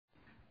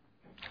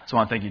So I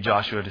want to thank you,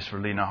 Joshua, just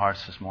for leading our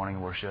hearts this morning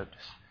in worship.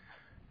 Just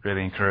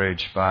really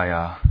encouraged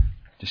by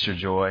just your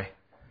joy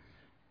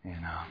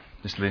and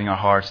just leading our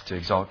hearts to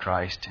exalt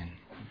Christ and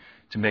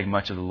to make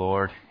much of the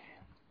Lord.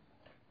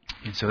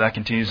 And so that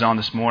continues on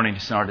this morning,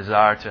 just in our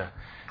desire to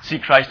see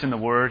Christ in the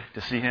Word,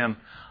 to see Him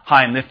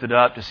high and lifted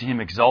up, to see Him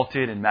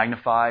exalted and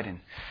magnified, and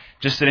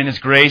just that in His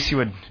grace He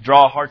would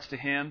draw our hearts to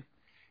Him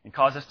and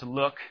cause us to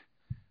look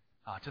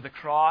to the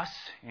cross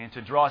and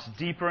to draw us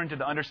deeper into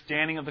the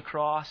understanding of the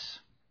cross.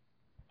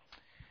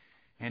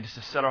 And just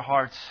to set our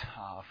hearts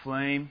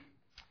aflame.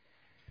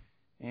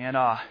 And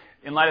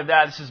in light of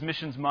that, this is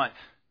Missions Month.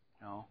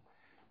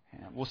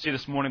 And we'll see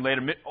this morning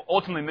later.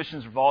 Ultimately,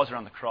 missions revolves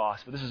around the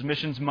cross. But this is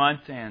Missions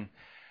Month, and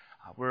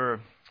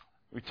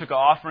we took an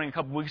offering a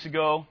couple weeks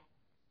ago.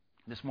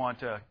 Just want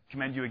to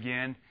commend you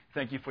again.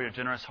 Thank you for your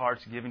generous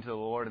hearts giving to the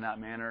Lord in that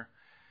manner.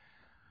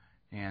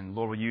 And the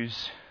Lord will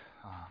use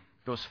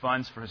those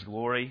funds for His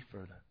glory, for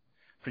the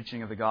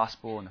preaching of the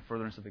gospel and the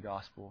furtherance of the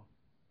gospel.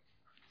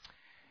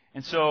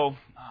 And so,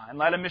 in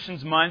light of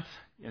Missions Month,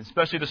 and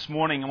especially this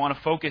morning, I want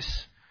to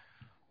focus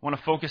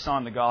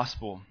on the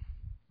gospel.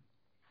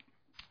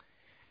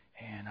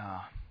 And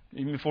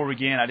even before we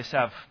begin, I just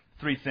have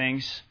 3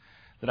 things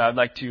that I'd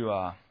like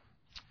to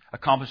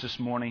accomplish this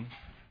morning.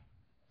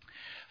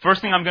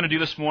 First thing I'm going to do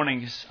this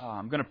morning is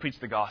I'm going to preach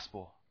the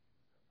gospel.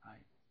 I'm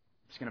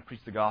just going to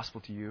preach the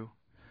gospel to you.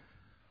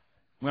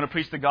 I'm going to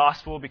preach the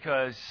gospel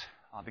because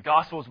the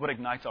gospel is what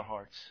ignites our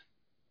hearts.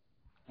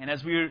 And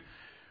as we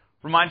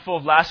we're mindful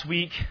of last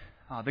week,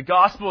 the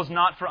gospel is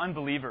not for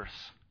unbelievers,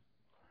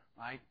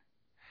 right?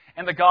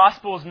 And the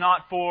gospel is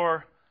not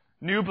for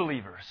new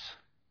believers.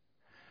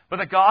 But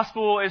the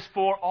gospel is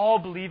for all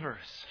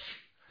believers.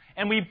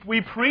 And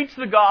we preach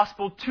the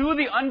gospel to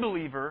the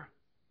unbeliever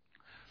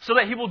so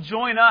that he will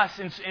join us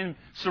in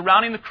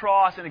surrounding the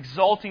cross and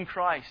exalting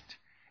Christ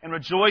and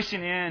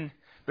rejoicing in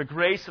the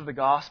grace of the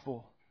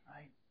gospel,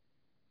 right?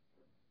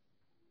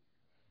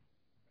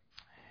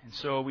 And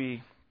so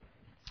we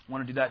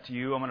want to do that to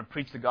you. I'm going to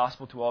preach the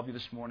gospel to all of you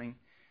this morning.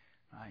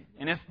 Right.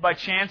 And if by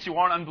chance you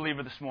are an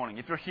unbeliever this morning,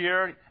 if you're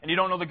here and you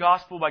don't know the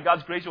gospel, by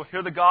God's grace you'll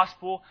hear the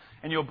gospel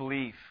and you'll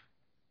believe.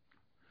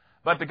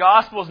 But the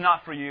gospel is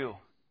not for you.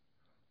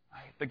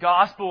 Right. The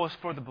gospel is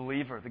for the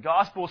believer. The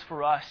gospel is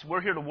for us.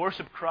 We're here to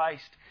worship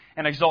Christ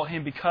and exalt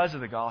Him because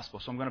of the gospel.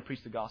 So I'm going to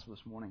preach the gospel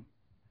this morning.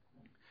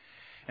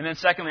 And then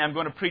secondly, I'm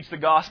going to preach the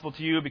gospel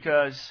to you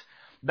because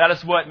that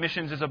is what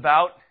missions is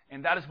about,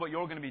 and that is what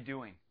you're going to be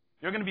doing.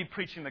 You're going to be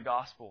preaching the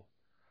gospel.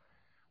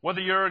 Whether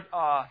you're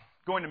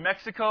going to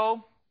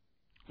Mexico,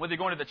 whether you're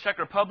going to the Czech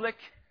Republic,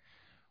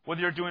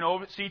 whether you're doing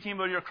overseas team,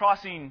 whether you're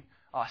crossing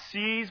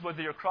seas,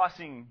 whether you're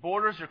crossing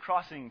borders, you're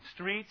crossing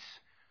streets,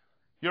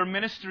 your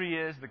ministry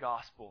is the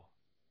gospel.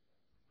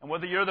 And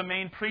whether you're the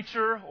main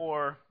preacher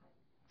or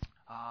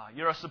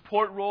you're a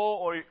support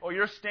role or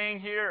you're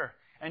staying here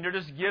and you're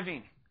just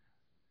giving,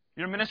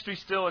 your ministry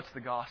still, it's the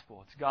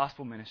gospel. It's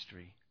gospel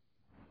ministry.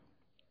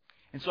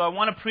 And so I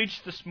want to preach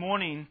this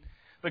morning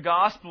the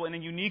gospel in a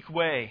unique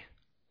way.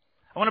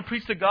 I want to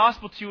preach the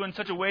gospel to you in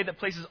such a way that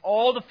places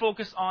all the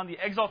focus on the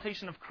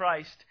exaltation of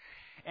Christ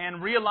and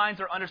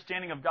realigns our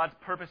understanding of God's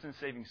purpose in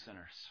saving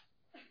sinners.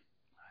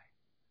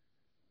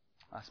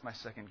 That's my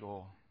second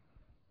goal.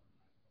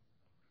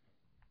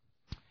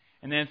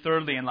 And then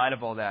thirdly, in light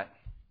of all that,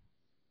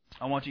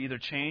 I want to either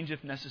change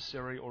if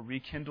necessary or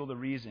rekindle the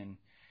reason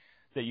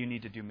that you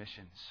need to do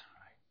missions.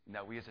 And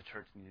that we as a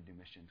church need to do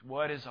missions.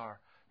 What is our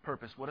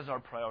purpose? What is our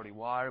priority?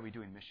 Why are we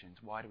doing missions?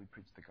 Why do we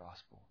preach the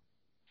gospel?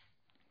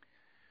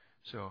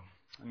 So,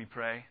 let me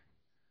pray.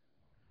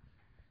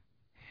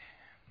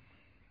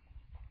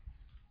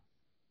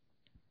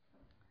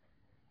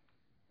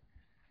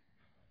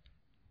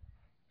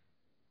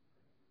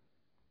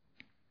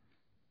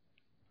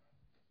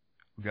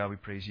 God, we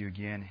praise you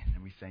again,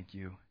 and we thank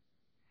you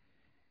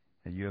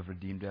that you have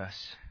redeemed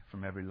us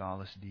from every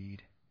lawless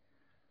deed,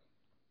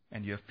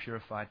 and you have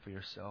purified for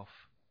yourself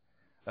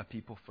a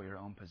people for your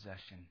own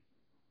possession,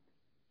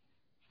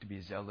 to be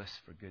zealous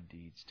for good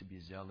deeds, to be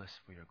zealous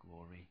for your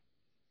glory,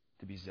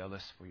 to be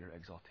zealous for your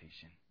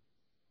exaltation.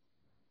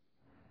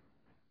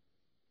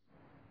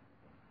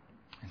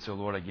 And so,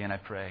 Lord, again I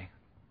pray,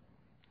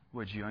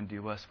 would you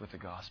undo us with the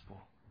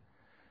gospel?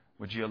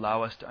 Would you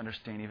allow us to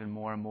understand even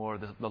more and more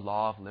the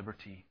law of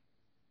liberty?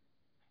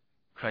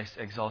 Christ's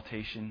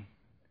exaltation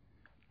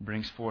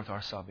brings forth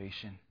our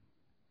salvation.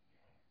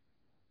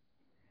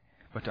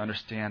 But to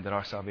understand that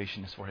our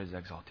salvation is for His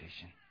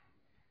exaltation.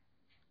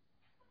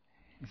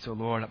 And so,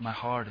 Lord, my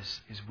heart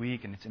is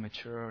weak and it's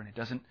immature and it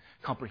doesn't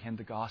comprehend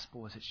the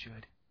gospel as it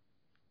should.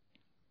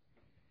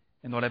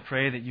 And Lord, I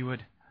pray that you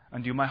would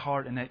undo my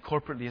heart and that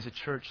corporately as a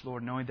church,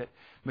 Lord, knowing that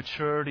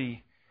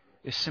maturity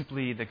is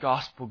simply the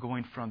gospel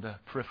going from the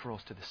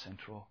peripherals to the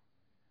central.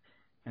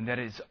 And that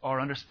is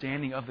our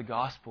understanding of the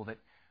gospel that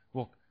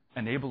will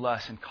enable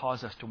us and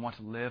cause us to want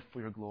to live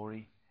for your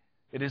glory.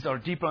 It is our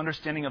deeper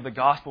understanding of the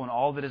gospel and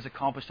all that is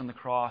accomplished on the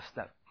cross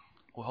that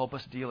will help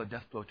us deal a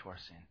death blow to our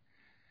sin.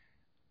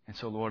 And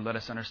so, Lord, let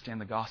us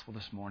understand the gospel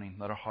this morning.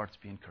 Let our hearts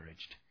be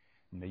encouraged.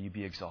 And may you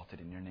be exalted.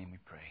 In your name we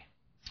pray.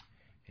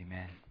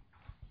 Amen.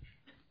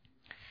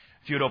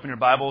 If you would open your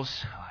Bibles,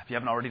 if you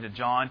haven't already, to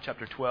John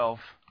chapter 12.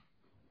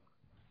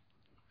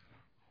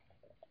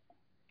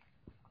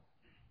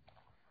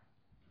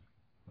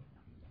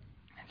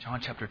 John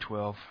chapter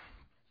 12.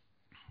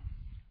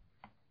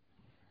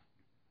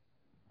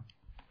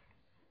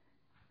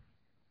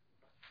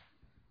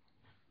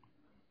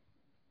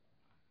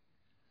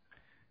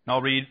 And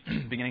I'll read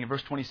beginning in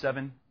verse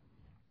 27.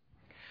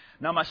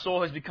 Now my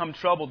soul has become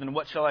troubled, and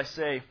what shall I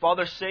say?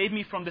 Father, save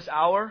me from this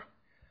hour.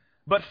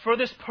 But for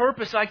this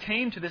purpose I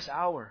came to this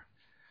hour.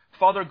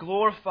 Father,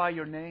 glorify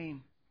your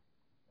name.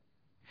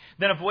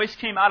 Then a voice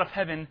came out of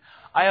heaven,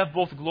 I have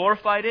both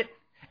glorified it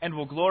and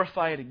will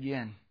glorify it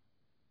again.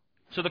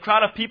 So the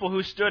crowd of people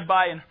who stood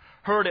by and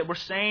heard it were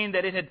saying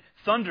that it had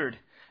thundered,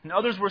 and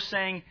others were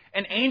saying,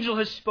 an angel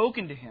has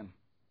spoken to him.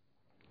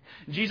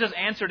 Jesus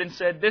answered and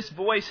said, this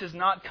voice has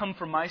not come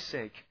for my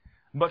sake,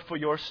 but for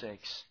your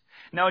sakes.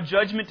 Now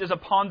judgment is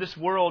upon this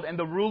world, and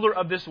the ruler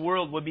of this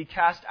world will be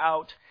cast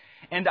out.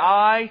 And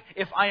I,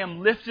 if I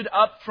am lifted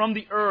up from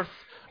the earth,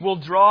 will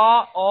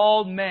draw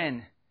all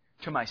men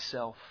to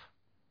myself.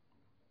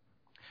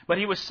 But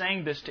he was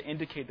saying this to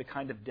indicate the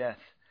kind of death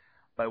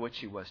by which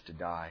he was to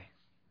die.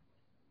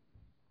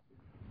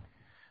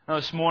 Now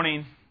this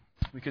morning,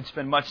 we could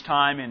spend much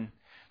time in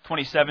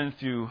 27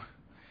 through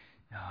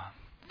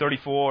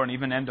 34 and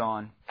even end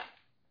on.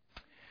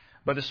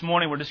 But this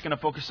morning, we're just going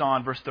to focus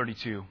on verse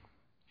 32.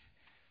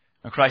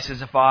 Now Christ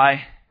says, if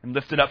I am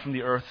lifted up from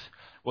the earth,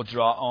 will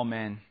draw all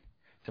men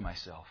to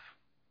myself.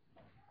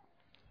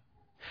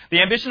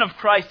 The ambition of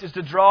Christ is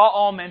to draw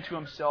all men to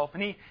himself.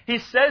 And he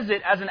says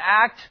it as an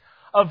act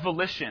of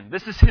volition.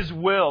 This is his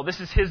will.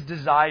 This is his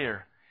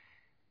desire.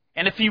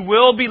 And if he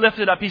will be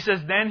lifted up, he says,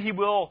 then he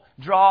will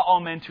draw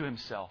all men to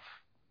himself.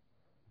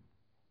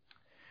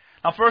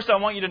 Now first I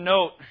want you to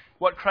note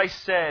what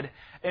Christ said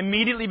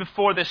immediately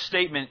before this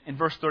statement in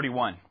verse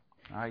 31.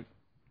 All right.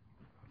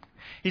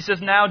 He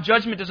says, now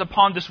judgment is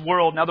upon this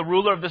world. Now the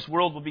ruler of this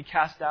world will be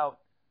cast out.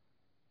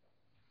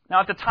 Now,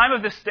 at the time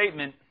of this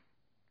statement,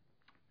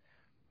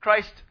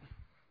 Christ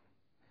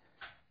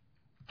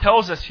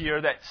tells us here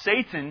that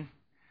Satan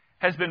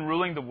has been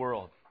ruling the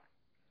world.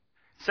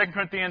 2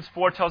 Corinthians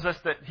 4 tells us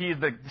that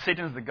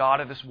Satan is the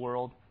god of this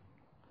world.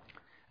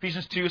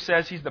 Ephesians 2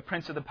 says he's the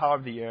prince of the power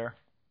of the air.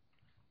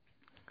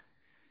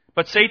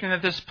 But Satan,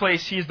 at this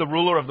place, he is the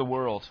ruler of the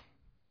world.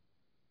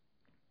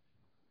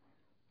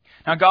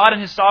 Now, God in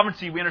his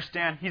sovereignty, we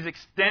understand, he's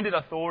extended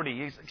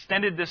authority. He's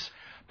extended this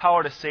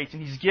power to Satan.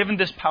 He's given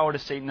this power to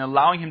Satan,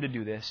 allowing him to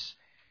do this.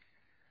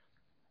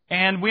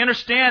 And we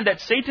understand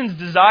that Satan's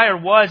desire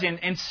was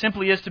and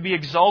simply is to be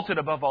exalted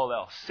above all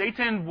else.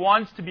 Satan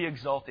wants to be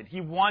exalted.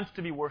 He wants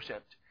to be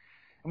worshipped.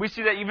 And we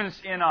see that even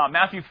in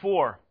Matthew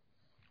 4,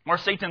 where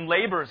Satan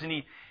labors and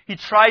he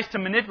tries to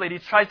manipulate, he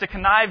tries to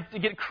connive to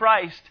get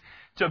Christ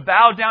to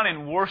bow down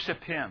and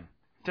worship him,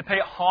 to pay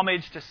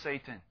homage to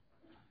Satan.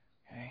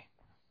 Okay?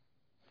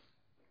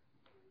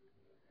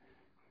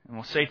 And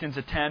well, Satan's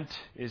attempt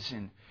is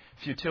in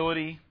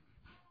futility.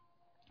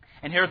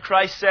 And here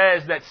Christ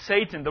says that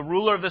Satan, the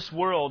ruler of this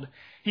world,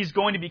 he's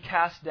going to be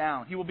cast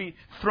down. He will be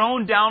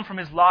thrown down from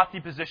his lofty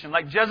position.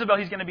 Like Jezebel,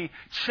 he's going to be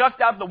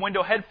chucked out the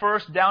window head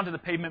first down to the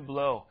pavement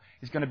below.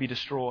 He's going to be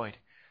destroyed.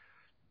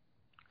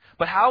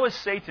 But how is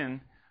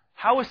Satan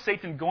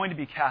going to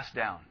be cast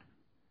down?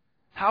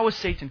 How is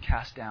Satan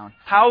cast down?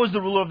 How is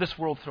the ruler of this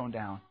world thrown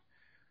down?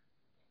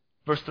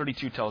 Verse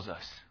 32 tells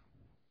us.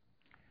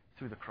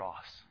 Through the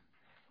cross.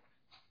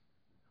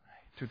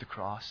 Through the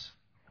cross.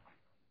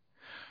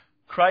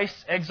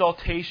 Christ's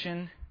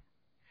exaltation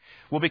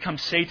will become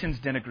Satan's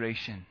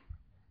denigration.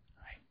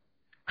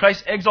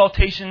 Christ's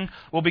exaltation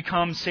will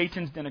become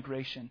Satan's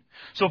denigration.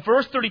 So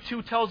verse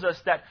 32 tells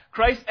us that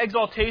Christ's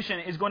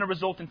exaltation is going to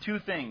result in two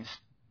things.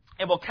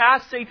 It will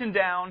cast Satan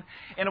down,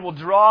 and it will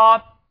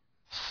draw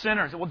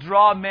sinners. It will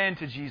draw men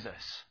to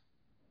Jesus.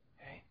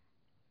 Okay.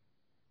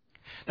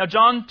 Now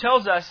John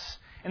tells us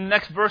in the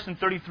next verse in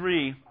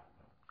 33,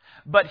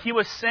 but he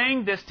was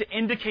saying this to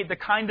indicate the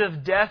kind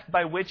of death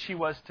by which he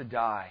was to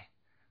die.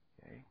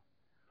 Okay.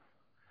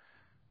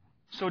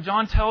 So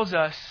John tells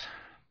us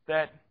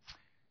that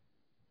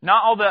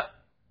not all the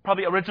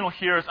probably original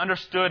hearers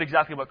understood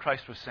exactly what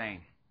Christ was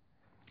saying.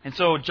 And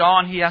so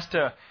John, he has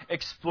to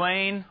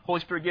explain.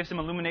 Holy Spirit gives him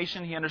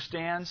illumination. He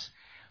understands.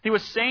 He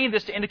was saying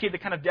this to indicate the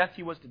kind of death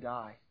he was to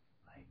die.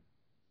 Right?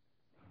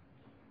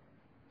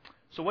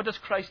 So what does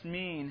Christ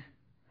mean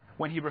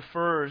when he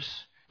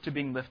refers to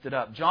being lifted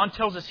up? John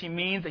tells us he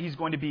means that he's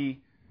going to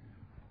be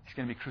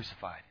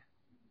crucified.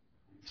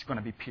 He's going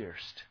to be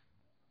pierced.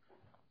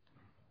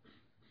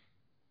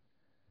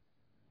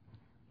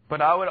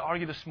 But I would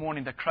argue this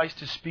morning that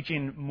Christ is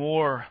speaking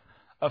more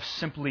of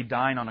simply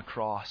dying on a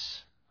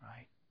cross.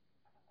 Right?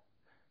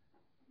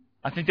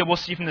 I think that we'll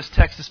see from this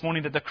text this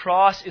morning that the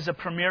cross is a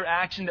premier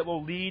action that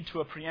will lead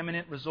to a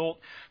preeminent result.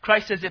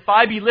 Christ says, if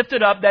I be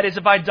lifted up, that is,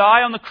 if I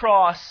die on the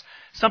cross,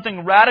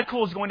 something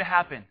radical is going to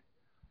happen.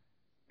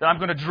 That I'm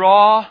going to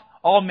draw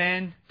all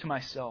men to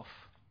myself.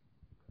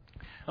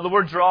 Now the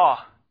word draw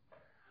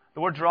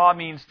The word draw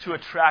means to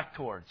attract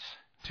towards,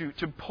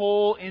 to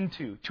pull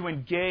into, to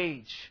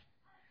engage.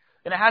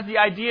 And it has the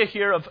idea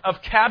here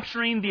of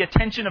capturing the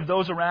attention of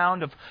those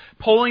around, of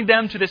pulling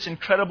them to this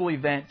incredible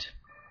event.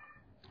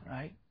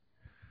 Right?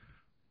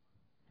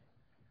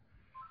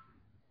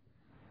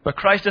 But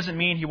Christ doesn't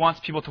mean He wants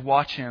people to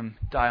watch Him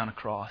die on a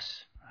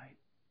cross. Right?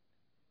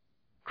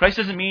 Christ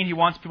doesn't mean He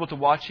wants people to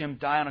watch Him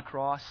die on a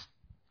cross.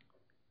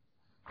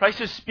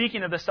 Christ is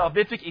speaking of the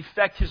salvific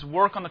effect His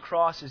work on the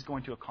cross is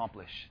going to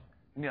accomplish.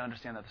 We need to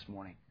understand that this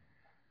morning.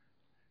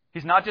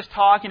 He's not just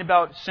talking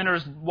about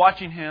sinners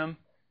watching Him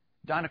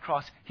die on a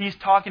cross. He's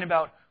talking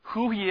about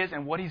who He is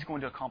and what He's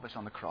going to accomplish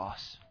on the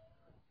cross.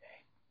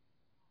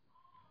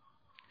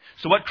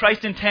 So what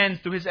Christ intends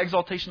through His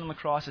exaltation on the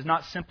cross is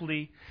not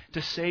simply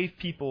to save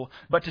people,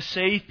 but to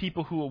save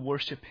people who will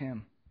worship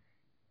Him.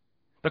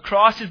 The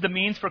cross is the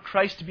means for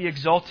Christ to be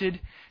exalted,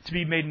 to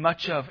be made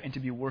much of, and to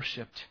be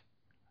worshipped.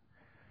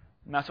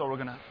 And that's what we're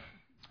going to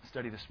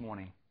study this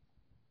morning.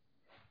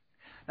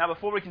 Now,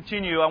 before we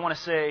continue, I want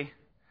to say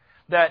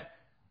that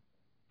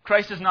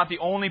Christ is not the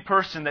only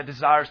person that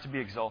desires to be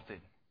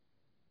exalted.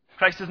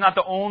 Christ is not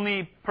the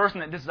only person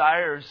that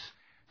desires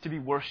to be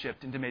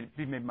worshipped and to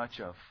be made much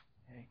of.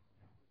 Okay?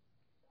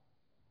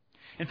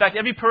 In fact,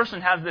 every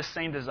person has this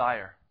same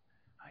desire.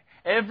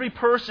 Every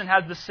person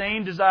has the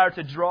same desire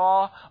to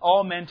draw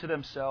all men to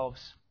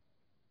themselves.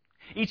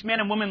 Each man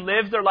and woman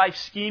lives their life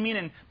scheming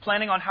and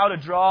planning on how to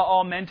draw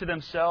all men to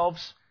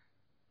themselves.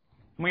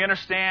 And we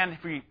understand,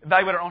 if we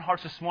evaluate our own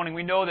hearts this morning,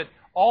 we know that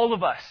all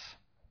of us,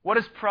 what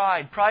is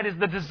pride? Pride is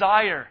the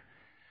desire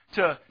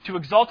to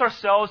exalt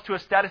ourselves to a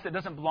status that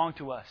doesn't belong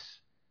to us.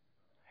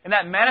 And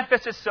that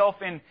manifests itself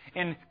in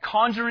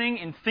conjuring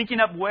and thinking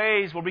up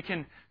ways where we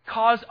can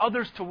cause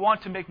others to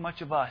want to make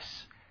much of us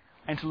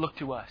and to look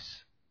to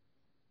us.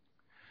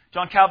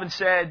 John Calvin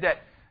said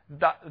that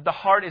the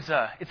heart it's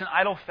an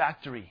idol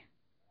factory.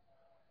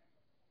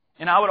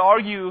 And I would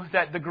argue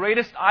that the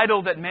greatest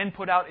idol that men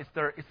put out is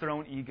their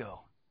own ego.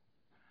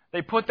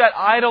 They put that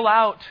idol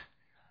out,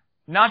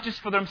 not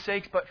just for their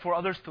sakes, but for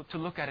others to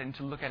look at it and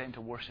to look at it and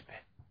to worship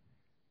it.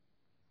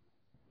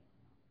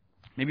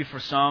 Maybe for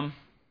some,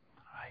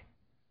 right,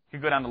 you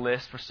could go down the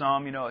list. For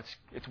some,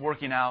 it's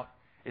working out.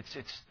 It's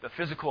the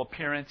physical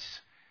appearance.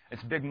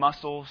 It's big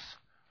muscles.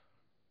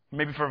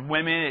 Maybe for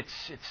women,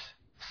 it's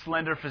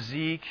slender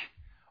physique,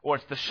 or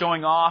it's the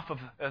showing off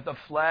of the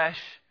flesh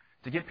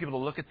to get people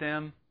to look at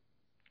them.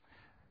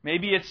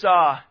 Maybe it's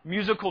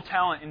musical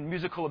talent and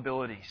musical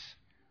abilities.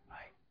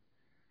 Right?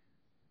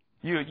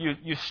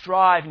 You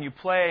strive and you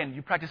play and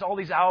you practice all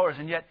these hours,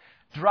 and yet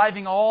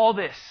driving all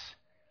this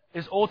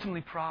is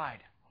ultimately pride.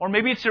 Or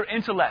maybe it's your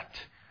intellect,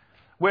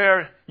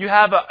 where you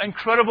have an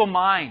incredible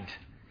mind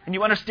and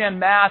you understand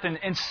math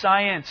and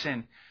science,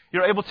 and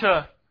you're able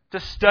to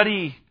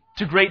study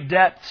to great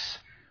depths.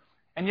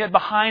 And yet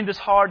behind this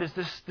heart is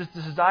this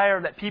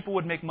desire that people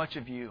would make much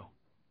of you.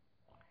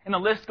 And the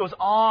list goes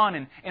on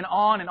and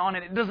on and on,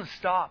 and it doesn't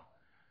stop.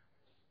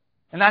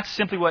 And that's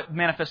simply what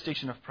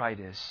manifestation of pride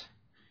is.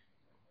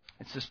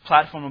 It's this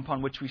platform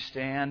upon which we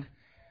stand,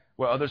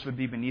 where others would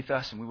be beneath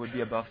us and we would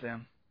be above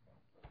them.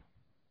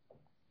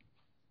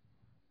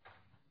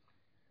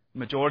 The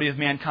majority of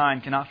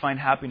mankind cannot find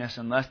happiness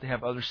unless they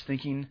have others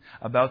thinking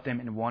about them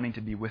and wanting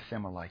to be with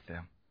them or like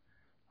them.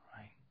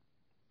 Right?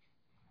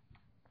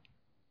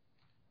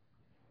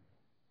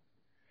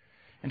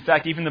 In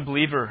fact, even the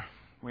believer,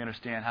 we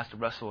understand, has to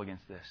wrestle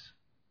against this.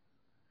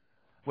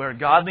 Where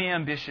godly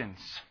ambitions,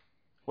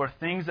 where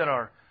things that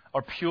are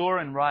pure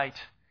and right,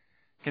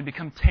 can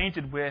become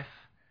tainted with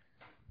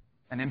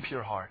an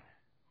impure heart.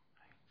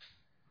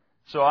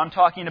 So I'm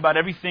talking about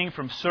everything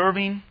from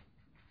serving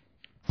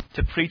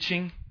to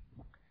preaching,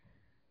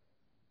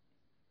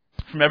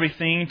 from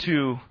everything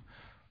to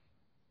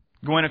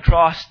going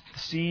across the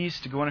seas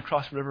to going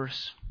across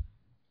rivers.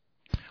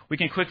 We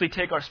can quickly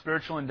take our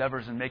spiritual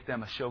endeavors and make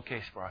them a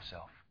showcase for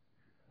ourselves.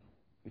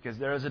 Because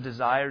there is a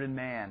desire in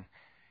man,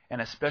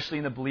 and especially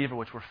in the believer,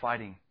 which we're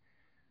fighting,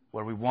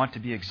 where we want to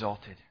be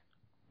exalted.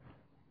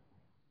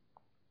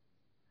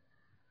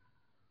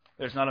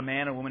 There's not a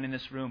man or woman in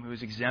this room who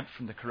is exempt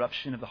from the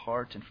corruption of the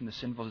heart and from the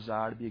sinful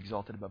desire to be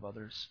exalted above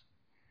others.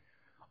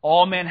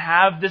 All men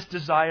have this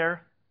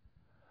desire,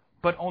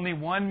 but only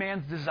one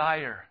man's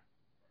desire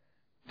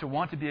to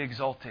want to be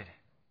exalted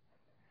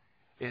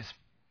is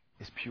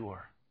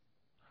pure.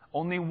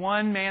 Only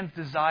one man's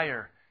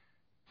desire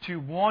to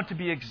want to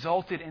be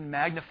exalted and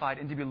magnified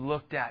and to be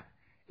looked at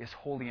is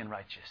holy and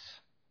righteous.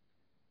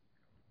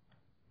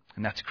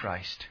 And that's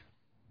Christ.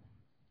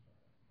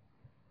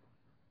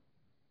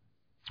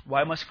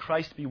 Why must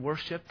Christ be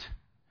worshipped?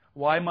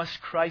 Why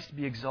must Christ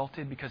be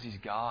exalted? Because He's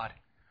God.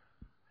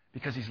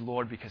 Because He's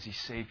Lord. Because He's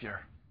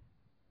Savior.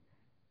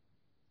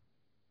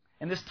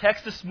 And this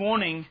text this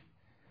morning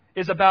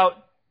is about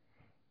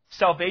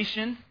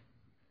salvation.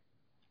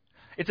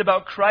 It's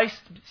about Christ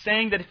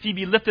saying that if He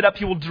be lifted up,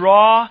 He will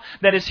draw.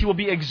 That is, He will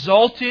be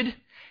exalted.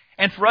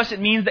 And for us,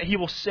 it means that He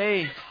will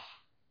save.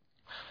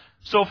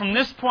 So from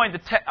this point,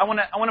 I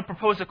want to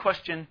propose a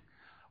question.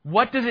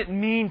 What does it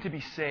mean to be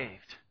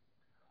saved?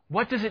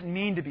 What does it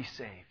mean to be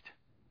saved?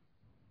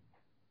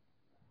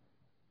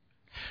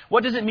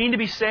 What does it mean to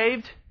be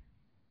saved?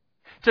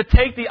 To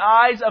take the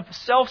eyes of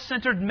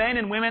self-centered men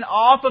and women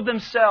off of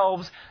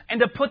themselves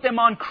and to put them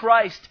on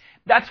Christ.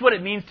 That's what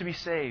it means to be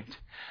saved.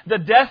 The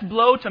death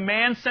blow to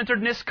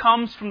man-centeredness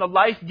comes from the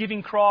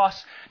life-giving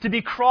cross. To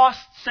be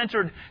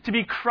cross-centered, to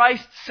be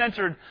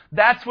Christ-centered,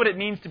 that's what it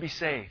means to be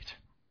saved.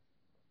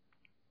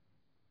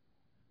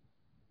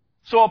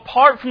 So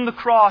apart from the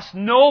cross,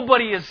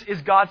 nobody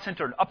is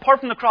God-centered. Apart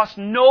from the cross,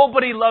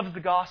 nobody loves the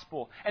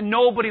gospel and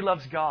nobody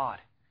loves God.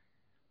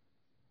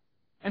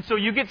 And so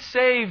you get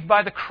saved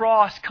by the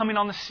cross coming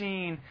on the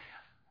scene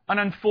and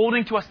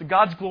unfolding to us the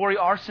God's glory,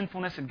 our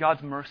sinfulness, and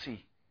God's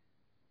mercy.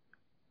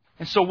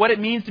 And so what it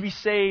means to be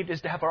saved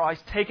is to have our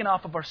eyes taken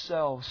off of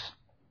ourselves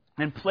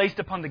and placed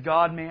upon the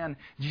God-man,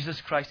 Jesus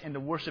Christ, and to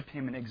worship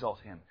Him and exalt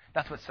Him.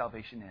 That's what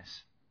salvation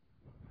is.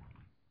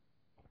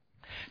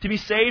 To be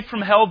saved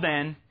from hell,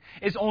 then,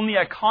 is only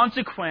a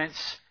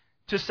consequence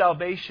to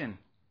salvation.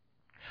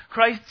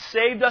 Christ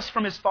saved us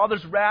from His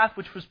Father's wrath,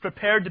 which was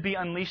prepared to be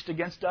unleashed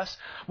against us.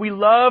 We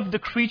loved the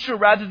creature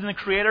rather than the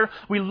Creator.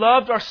 We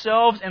loved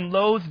ourselves and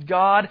loathed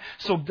God,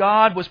 so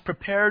God was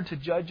prepared to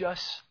judge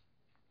us.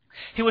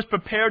 He was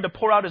prepared to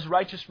pour out His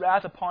righteous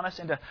wrath upon us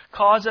and to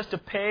cause us to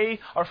pay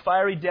our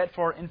fiery debt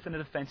for our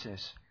infinite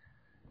offenses.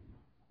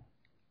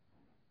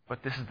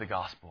 But this is the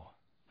gospel.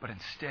 But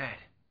instead,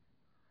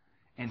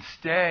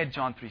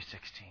 John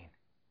 3:16,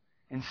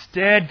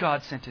 instead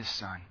God sent His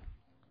Son.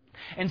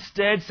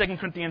 Instead, 2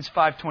 Corinthians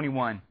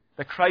 5:21,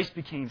 that Christ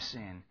became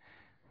sin.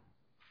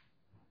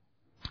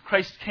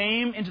 Christ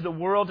came into the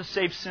world to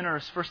save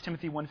sinners, 1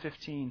 Timothy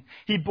 1:15.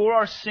 He bore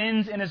our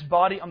sins in His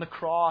body on the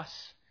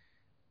cross.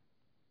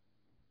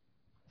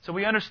 So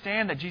we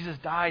understand that Jesus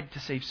died to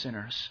save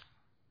sinners.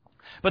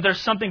 But there's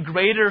something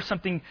greater,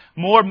 something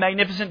more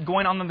magnificent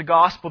going on in the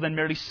gospel than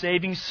merely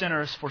saving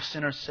sinners for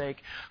sinners'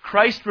 sake.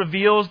 Christ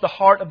reveals the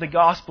heart of the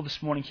gospel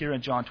this morning here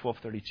in John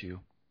 12:32.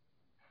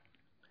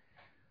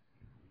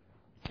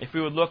 If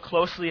we would look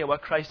closely at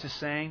what Christ is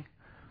saying,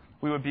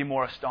 we would be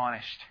more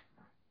astonished.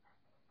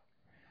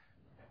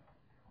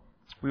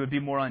 We would be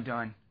more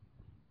undone.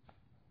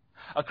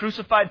 A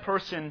crucified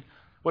person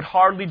would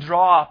hardly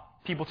draw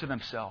people to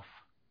themselves.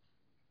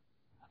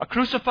 A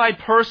crucified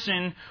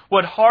person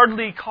would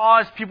hardly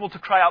cause people to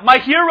cry out, "My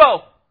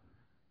hero!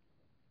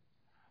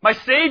 My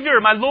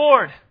Savior! My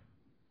Lord!"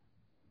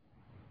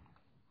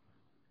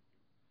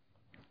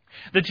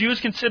 The Jews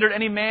considered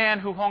any man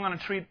who hung on a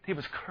tree, he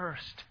was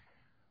cursed.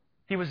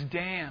 He was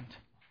damned.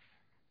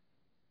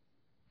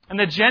 And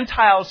the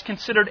Gentiles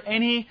considered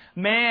any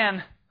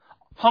man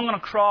hung on a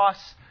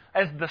cross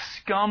as the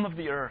scum of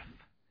the earth,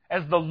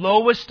 as the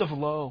lowest of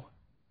low.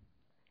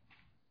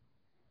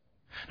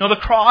 No, the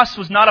cross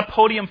was not a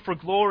podium for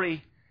glory.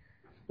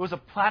 It was a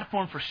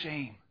platform for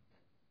shame.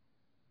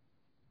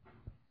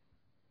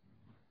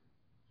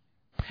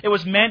 It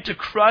was meant to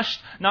crush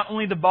not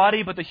only the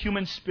body, but the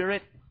human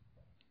spirit.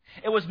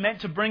 It was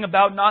meant to bring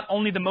about not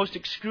only the most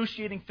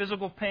excruciating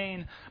physical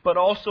pain, but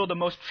also the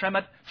most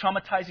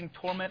traumatizing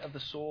torment of the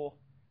soul.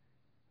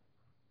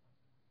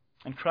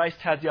 And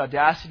Christ had the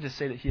audacity to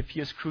say that if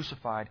He is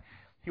crucified,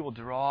 He will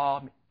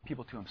draw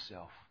people to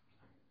Himself.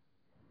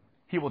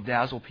 He will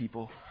dazzle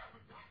people.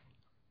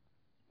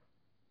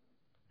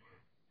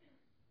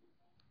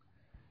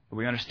 But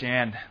we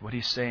understand what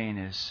He's saying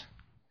is,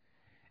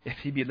 if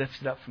He be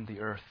lifted up from the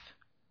earth,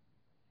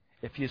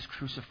 if He is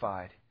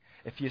crucified,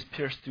 if He is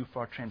pierced through for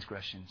our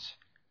transgressions,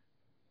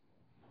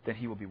 then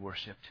He will be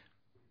worshipped.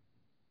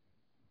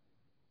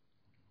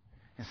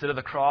 Instead of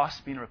the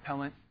cross being a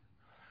repellent,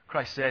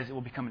 Christ says it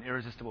will become an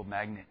irresistible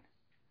magnet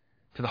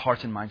to the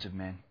hearts and minds of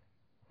men.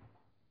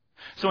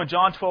 So in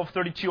John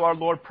 12:32, our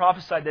Lord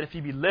prophesied that if He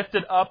be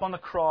lifted up on the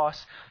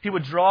cross, He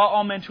would draw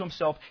all men to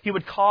Himself. He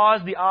would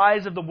cause the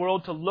eyes of the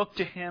world to look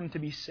to Him to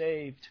be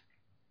saved.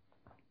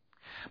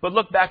 But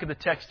look back at the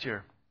text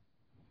here.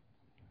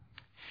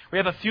 We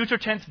have a future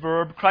tense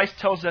verb. Christ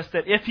tells us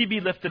that if He be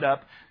lifted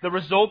up, the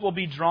result will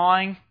be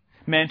drawing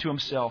men to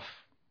Himself.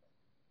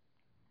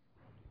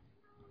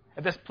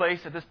 At this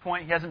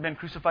point, He hasn't been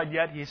crucified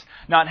yet. He's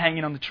not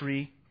hanging on the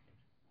tree.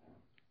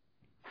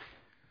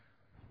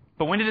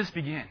 But when did this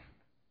begin?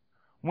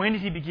 When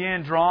did He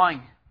begin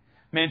drawing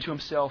men to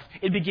Himself?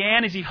 It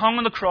began as He hung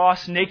on the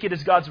cross, naked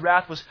as God's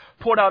wrath was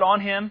poured out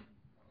on Him.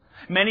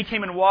 Many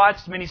came and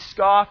watched. Many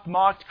scoffed,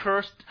 mocked,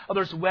 cursed.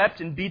 Others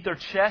wept and beat their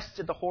chests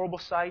at the horrible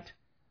sight.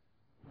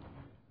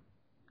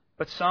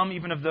 But some,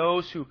 even of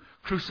those who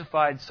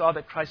crucified, saw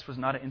that Christ was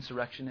not an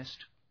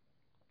insurrectionist.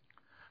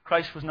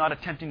 Christ was not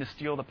attempting to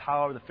steal the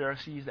power of the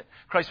Pharisees. That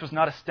Christ was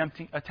not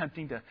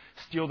attempting to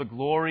steal the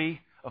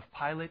glory of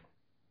Pilate.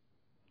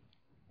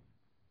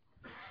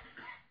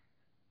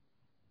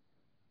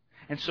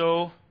 And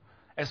so,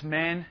 as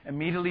men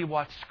immediately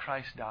watched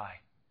Christ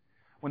die,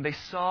 when they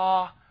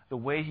saw the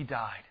way He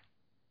died,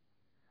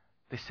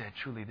 they said,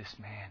 "Truly this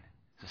man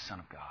is the Son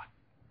of God."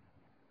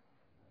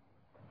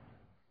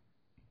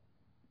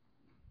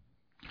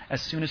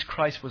 As soon as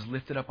Christ was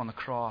lifted up on the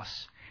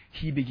cross,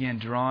 He began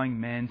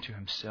drawing men to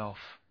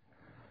Himself.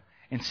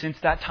 And since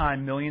that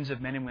time, millions of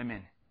men and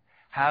women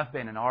have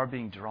been and are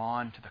being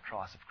drawn to the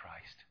cross of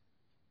Christ.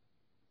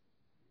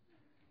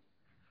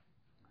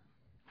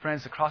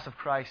 Friends, the cross of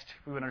Christ,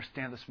 if we would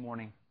understand this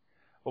morning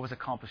what was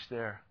accomplished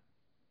there,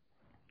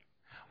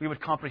 we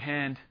would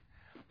comprehend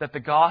that the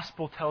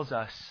gospel tells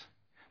us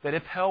that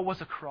if hell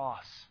was a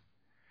cross,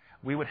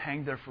 we would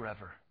hang there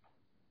forever.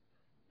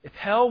 If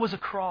hell was a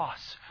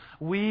cross,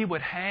 we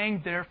would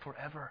hang there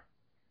forever.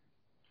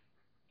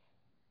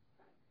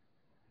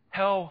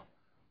 Hell,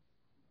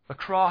 the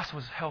cross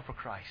was hell for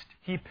Christ.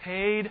 He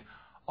paid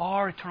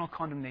our eternal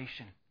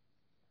condemnation.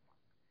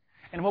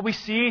 And what we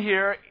see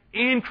here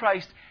in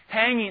Christ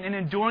hanging and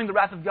enduring the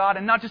wrath of God,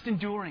 and not just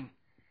enduring,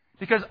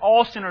 because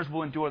all sinners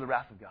will endure the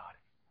wrath of God,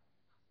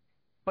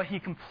 but He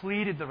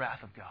completed the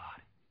wrath of God.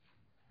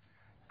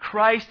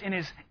 Christ, in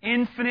His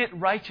infinite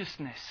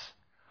righteousness,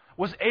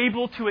 was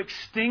able to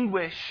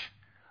extinguish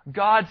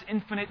God's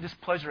infinite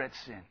displeasure at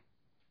sin.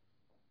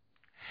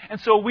 And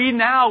so we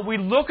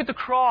look at the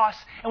cross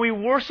and we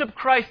worship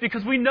Christ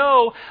because we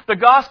know the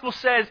gospel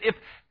says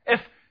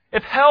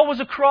if hell was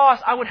a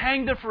cross, I would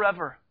hang there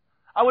forever.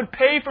 I would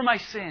pay for my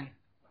sin.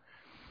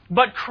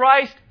 But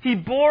Christ, He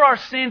bore our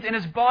sins in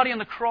His body on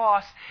the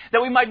cross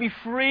that we might be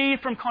freed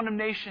from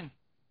condemnation.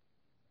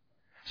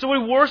 So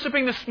we're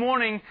worshiping this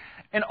morning,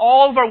 and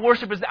all of our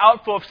worship is the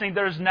outflow of saying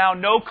there is now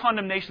no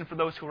condemnation for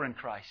those who are in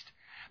Christ.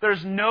 There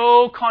is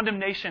no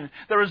condemnation.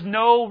 There is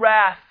no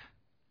wrath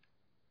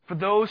for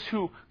those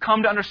who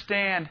come to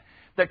understand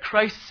that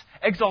Christ's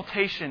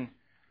exaltation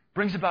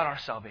brings about our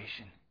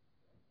salvation.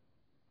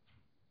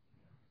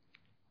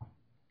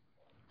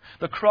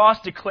 The cross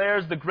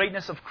declares the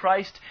greatness of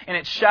Christ, and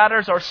it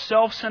shatters our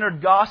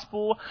self-centered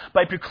gospel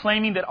by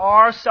proclaiming that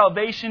our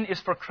salvation is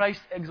for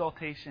Christ's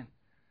exaltation.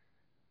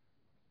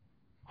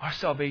 Our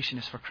salvation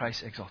is for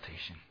Christ's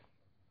exaltation.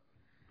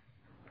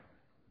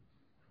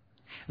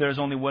 There is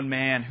only one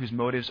man whose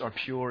motives are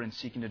pure in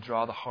seeking to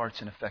draw the hearts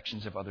and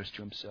affections of others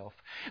to himself.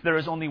 There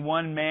is only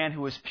one man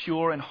who is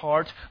pure in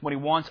heart when he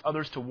wants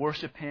others to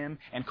worship him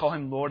and call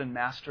him Lord and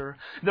Master.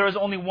 There is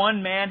only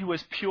one man who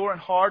is pure in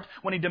heart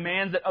when he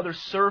demands that others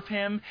serve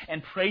him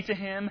and pray to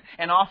him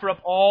and offer up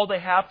all they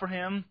have for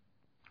him.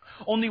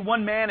 Only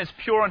one man is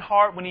pure in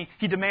heart when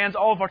he demands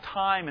all of our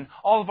time and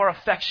all of our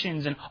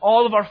affections and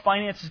all of our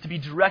finances to be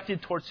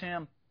directed towards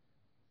him.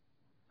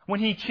 When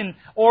He can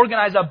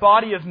organize a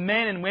body of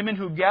men and women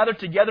who gather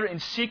together in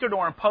secret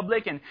or in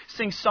public and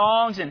sing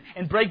songs and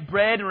break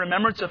bread in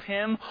remembrance of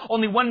Him.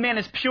 Only one man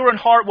is pure in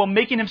heart while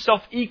making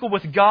himself equal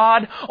with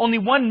God. Only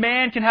one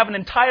man can have an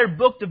entire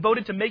book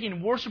devoted to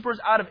making worshipers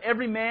out of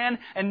every man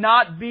and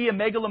not be a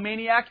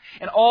megalomaniac.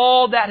 And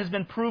all that has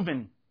been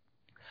proven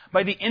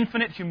by the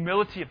infinite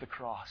humility of the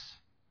cross.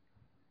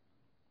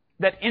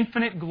 That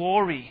infinite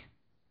glory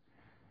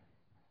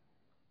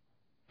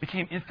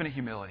became infinite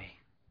humility.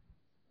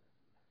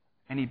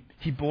 And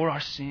He bore our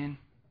sin.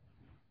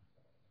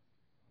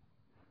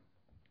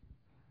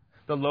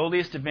 The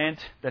lowliest event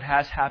that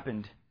has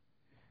happened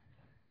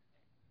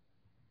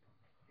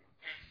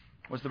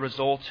was the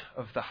result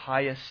of the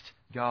highest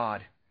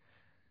God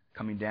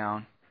coming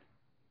down.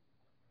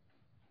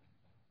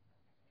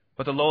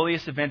 But the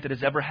lowliest event that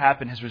has ever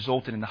happened has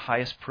resulted in the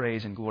highest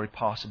praise and glory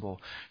possible,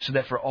 so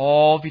that for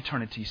all of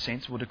eternity,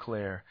 saints will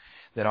declare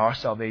that our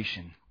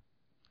salvation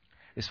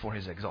is for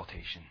His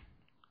exaltation.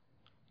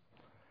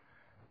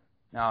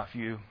 Now, if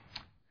you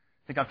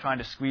think I'm trying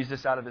to squeeze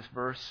this out of this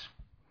verse,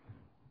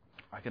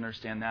 I can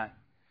understand that.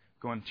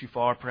 Going too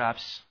far,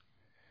 perhaps.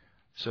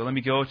 So let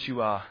me go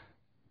to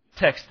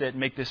texts that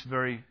make this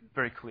very,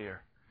 very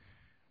clear.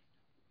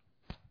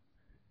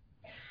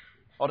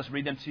 I'll just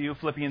read them to you.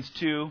 Philippians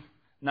 2,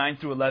 9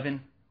 through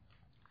 11.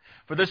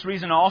 For this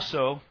reason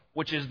also,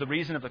 which is the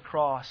reason of the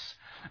cross,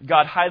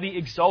 God highly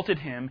exalted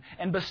Him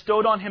and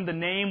bestowed on Him the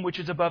name which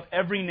is above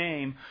every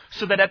name,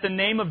 so that at the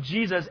name of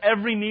Jesus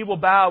every knee will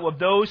bow of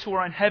those who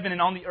are in heaven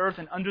and on the earth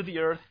and under the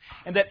earth,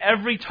 and that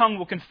every tongue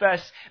will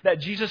confess that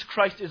Jesus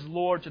Christ is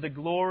Lord, to the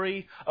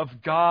glory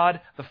of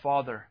God the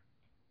Father.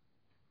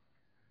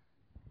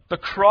 The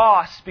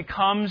cross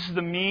becomes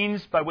the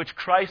means by which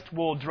Christ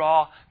will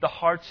draw the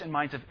hearts and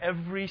minds of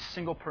every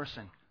single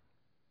person.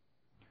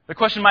 The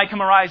question might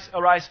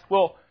arise,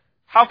 well,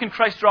 how can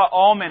Christ draw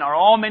all men? Are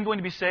all men going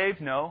to be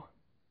saved? No.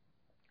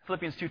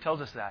 Philippians 2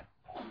 tells us that.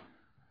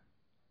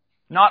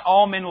 Not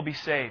all men will be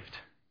saved.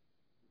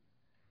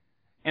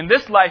 In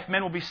this life,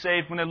 men will be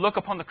saved when they look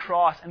upon the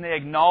cross and they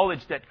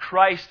acknowledge that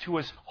Christ, who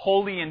is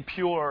holy and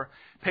pure,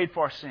 paid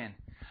for our sin.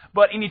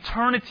 But in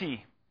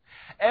eternity,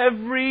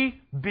 every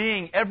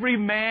being, every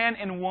man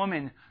and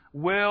woman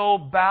will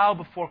bow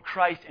before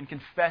Christ and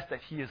confess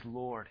that He is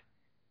Lord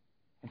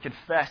and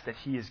confess that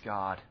He is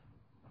God.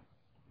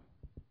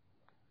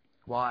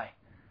 Why?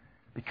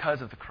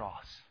 Because of the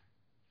cross.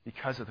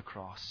 Because of the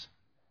cross.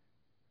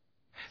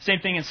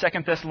 Same thing in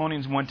 2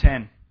 Thessalonians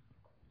 1:10.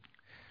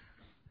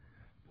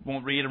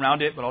 Won't read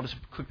around it, but I'll just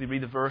quickly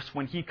read the verse.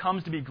 When He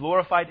comes to be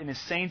glorified in His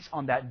saints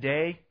on that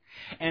day,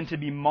 and to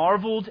be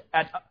marveled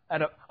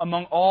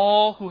among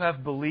all who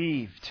have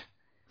believed.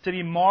 To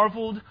be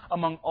marveled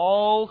among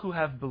all who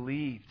have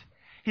believed.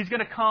 He's going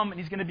to come and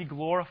He's going to be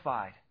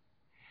glorified.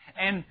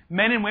 And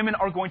men and women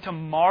are going to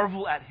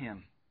marvel at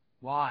Him.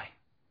 Why?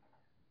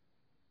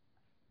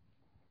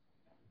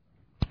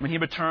 When He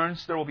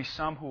returns, there will be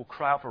some who will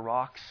cry out for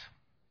rocks.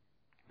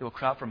 They will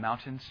cry out for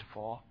mountains to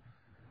fall.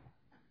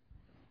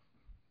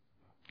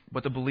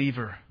 But the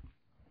believer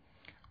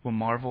will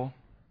marvel.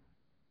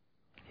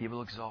 He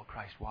will exalt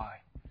Christ.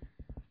 Why?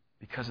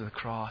 Because of the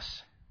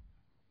cross.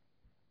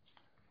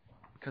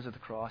 Because of the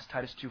cross.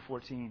 Titus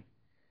 2:14.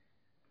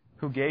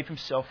 Who gave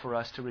Himself for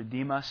us to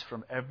redeem us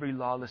from every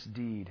lawless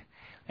deed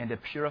and to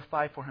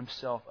purify for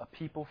Himself a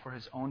people for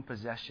His own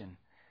possession,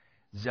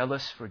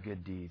 zealous for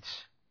good deeds.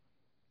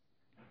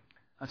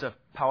 That's a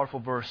powerful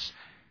verse.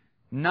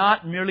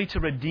 Not merely to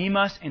redeem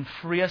us and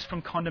free us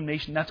from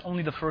condemnation. That's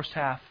only the first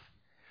half.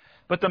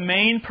 But the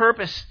main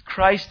purpose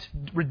Christ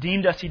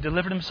redeemed us, He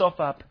delivered Himself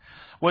up,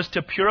 was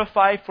to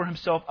purify for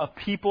Himself a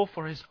people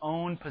for His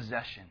own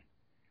possession,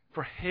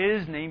 for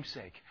His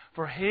namesake,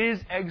 for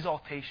His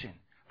exaltation,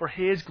 for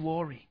His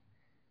glory.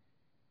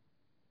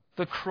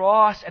 The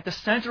cross, at the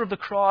center of the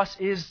cross,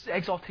 is the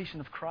exaltation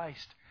of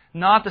Christ,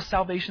 not the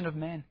salvation of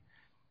men.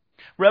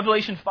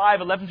 Revelation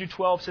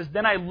 5:11-12 says,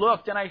 Then I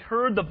looked, and I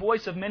heard the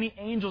voice of many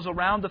angels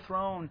around the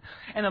throne,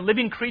 and the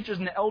living creatures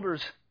and the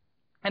elders.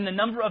 And the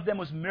number of them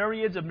was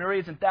myriads of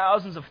myriads and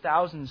thousands of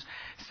thousands,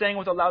 saying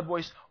with a loud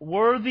voice,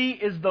 Worthy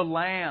is the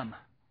Lamb.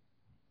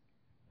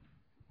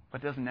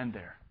 But it doesn't end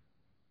there.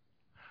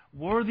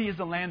 Worthy is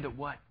the Lamb that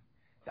what?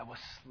 That was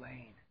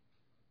slain.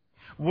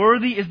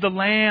 Worthy is the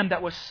Lamb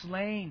that was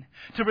slain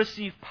to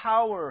receive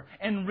power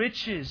and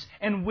riches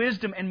and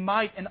wisdom and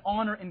might and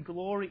honor and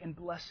glory and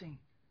blessing.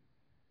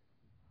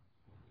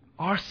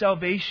 Our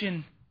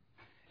salvation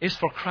is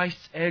for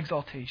Christ's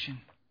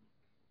exaltation.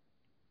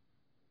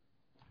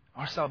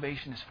 Our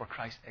salvation is for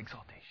Christ's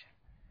exaltation.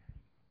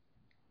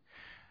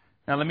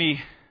 Now let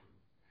me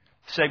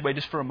segue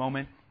just for a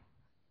moment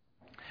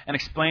and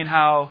explain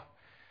how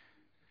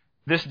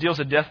this deals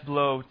a death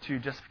blow to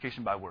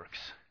justification by works.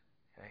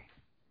 Okay?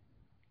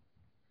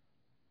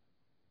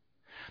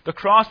 The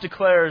cross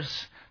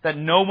declares that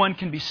no one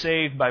can be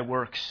saved by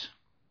works.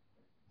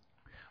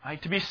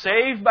 Right? To be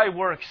saved by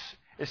works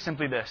is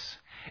simply this.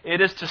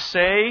 It is to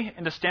say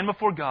and to stand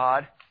before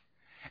God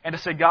and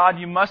to say, God,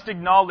 you must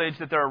acknowledge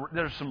that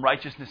there's some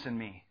righteousness in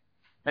me.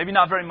 Maybe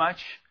not very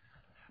much,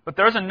 but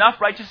there's enough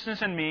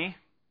righteousness in me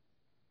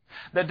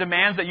that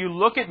demands that you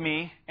look at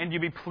me and you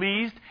be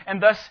pleased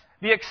and thus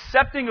be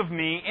accepting of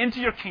me into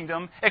your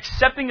kingdom,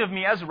 accepting of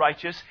me as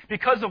righteous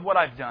because of what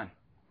I've done.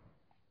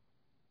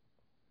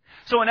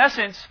 So in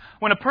essence,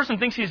 when a person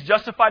thinks he's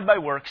justified by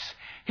works,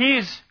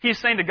 he's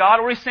saying to God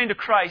or he's saying to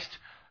Christ,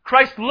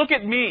 Christ, look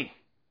at me.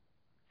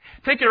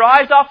 Take your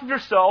eyes off of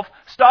yourself.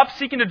 Stop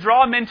seeking to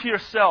draw men to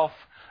yourself.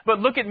 But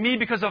look at me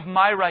because of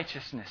my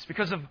righteousness,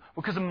 because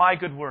of my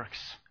good works.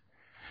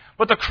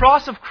 But the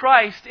cross of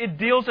Christ, it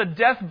deals a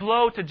death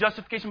blow to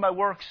justification by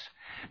works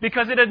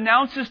because it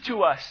announces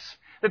to us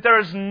that there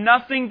is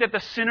nothing that the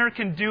sinner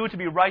can do to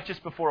be righteous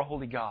before a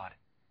holy God.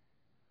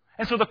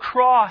 And so the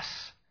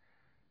cross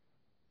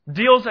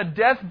deals a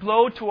death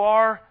blow to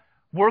our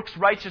works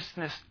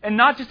righteousness, and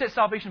not just at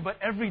salvation, but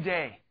every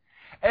day.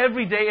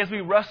 Every day as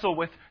we wrestle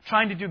with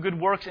trying to do good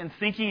works and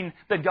thinking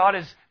that God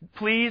is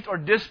pleased or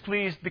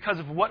displeased because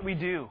of what we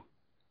do.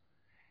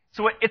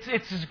 So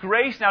it's His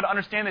grace now to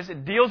understand this.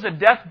 It deals a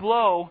death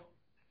blow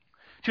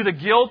to the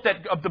guilt that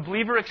the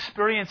believer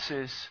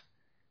experiences.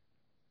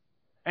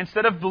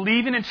 Instead of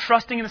believing and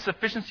trusting in the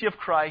sufficiency of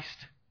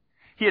Christ,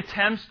 he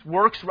attempts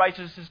works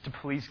righteousness to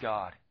please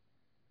God.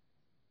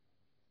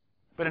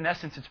 But in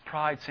essence, it's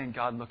pride saying,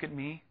 God, look at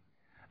me.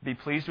 Be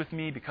pleased with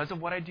me because of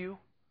what I do.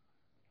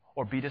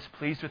 Or be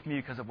displeased with me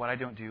because of what I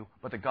don't do.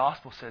 But the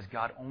gospel says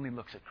God only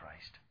looks at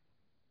Christ.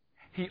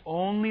 He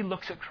only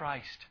looks at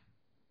Christ.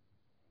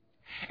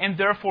 And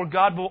therefore,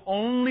 God will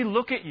only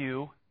look at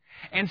you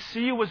and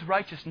see you as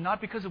righteous,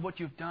 not because of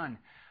what you've done,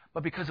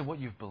 but because of what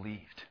you've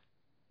believed.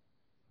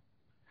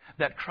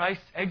 That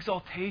Christ's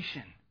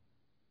exaltation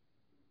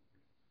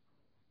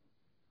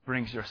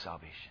brings your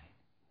salvation.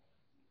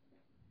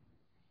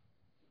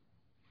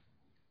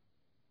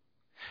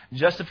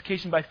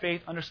 Justification by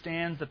faith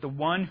understands that the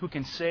one who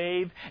can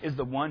save is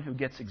the one who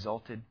gets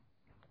exalted.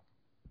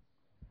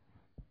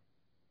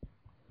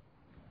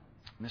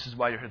 And this is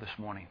why you're here this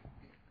morning.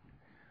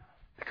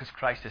 Because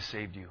Christ has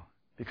saved you.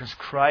 Because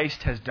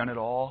Christ has done it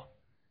all.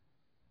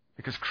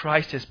 Because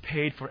Christ has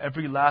paid for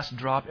every last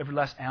drop, every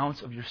last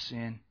ounce of your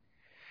sin.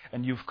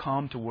 And you've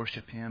come to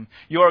worship Him.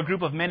 You are a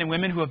group of men and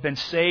women who have been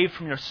saved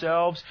from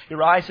yourselves.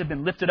 Your eyes have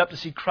been lifted up to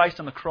see Christ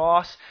on the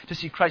cross, to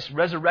see Christ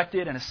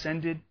resurrected and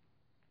ascended.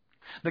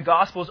 The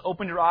gospel has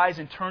opened your eyes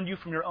and turned you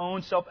from your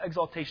own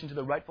self-exaltation to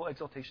the rightful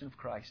exaltation of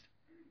Christ.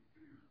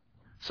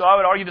 So I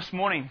would argue this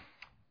morning,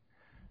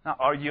 not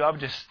argue,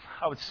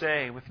 I would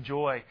say with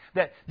joy,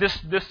 that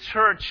this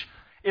church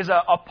is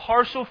a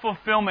partial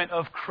fulfillment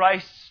of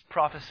Christ's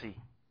prophecy.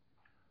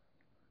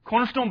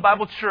 Cornerstone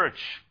Bible Church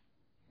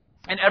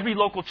and every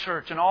local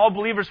church and all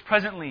believers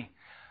presently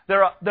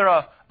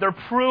They're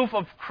proof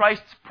of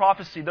Christ's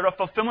prophecy. They're a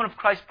fulfillment of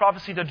Christ's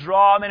prophecy to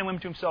draw men and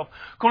women to Himself.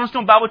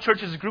 Cornerstone Bible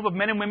Church is a group of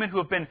men and women who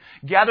have been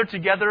gathered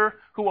together,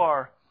 who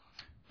are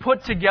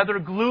put together,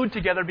 glued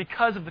together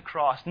because of the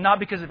cross, not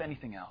because of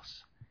anything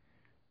else.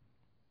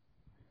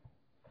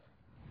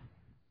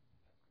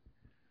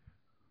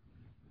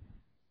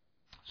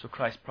 So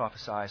Christ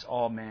prophesies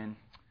all men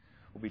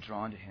will be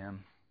drawn to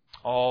Him.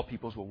 All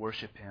peoples will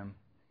worship Him.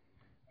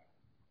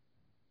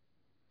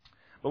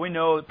 But we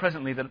know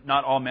presently that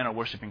not all men are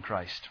worshiping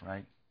Christ,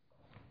 right?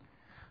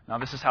 Now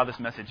this is how this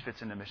message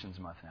fits into Missions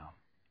Month now.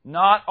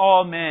 Not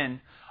all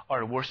men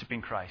are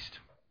worshiping Christ.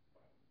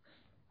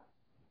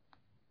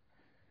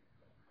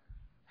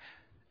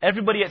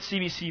 Everybody at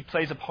CBC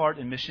plays a part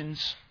in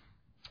missions.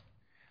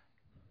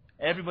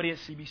 Everybody at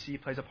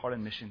CBC plays a part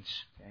in missions.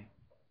 Okay?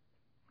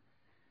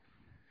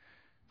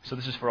 So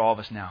this is for all of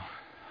us now.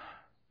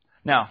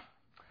 Now,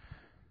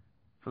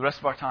 for the rest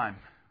of our time,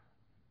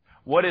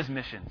 what is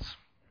missions?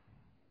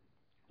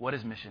 What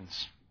is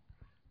missions?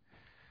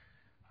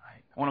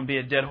 I want to be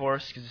a dead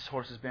horse because this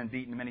horse has been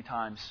beaten many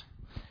times.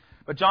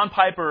 But John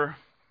Piper,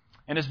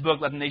 in his book,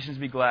 Let the Nations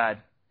Be Glad,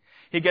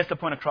 he gets the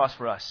point across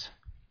for us.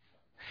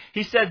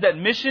 He says that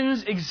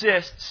missions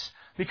exists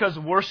because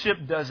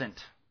worship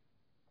doesn't.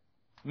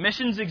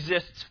 Missions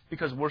exists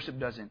because worship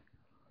doesn't.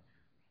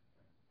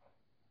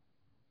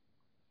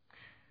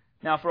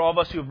 Now, for all of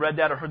us who have read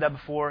that or heard that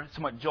before, it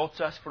somewhat jolts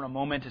us for a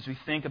moment as we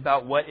think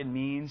about what it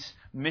means.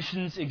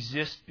 Missions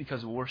exist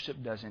because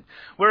worship doesn't.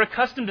 We're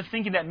accustomed to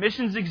thinking that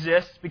missions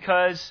exist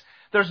because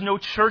there's no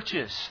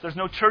churches. There's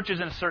no churches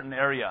in a certain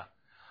area.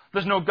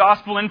 There's no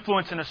gospel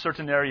influence in a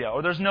certain area.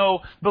 Or there's no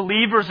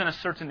believers in a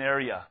certain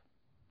area.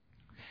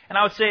 And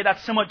I would say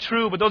that's somewhat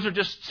true, but those are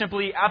just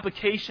simply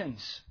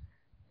applications.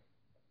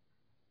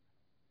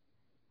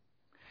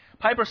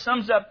 Piper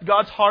sums up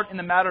God's heart in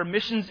the matter.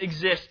 Missions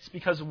exists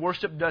because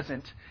worship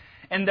doesn't.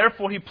 And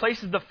therefore, he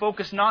places the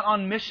focus not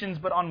on missions,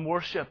 but on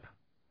worship.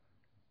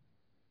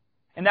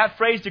 And that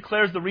phrase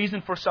declares the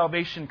reason for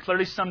salvation,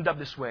 clearly summed up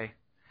this way.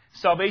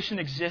 Salvation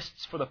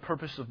exists for the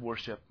purpose of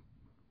worship.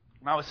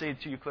 And I would say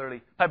to you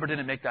clearly, Piper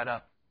didn't make that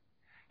up.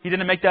 He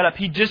didn't make that up.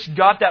 He just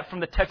got that from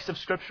the text of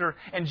Scripture.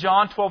 And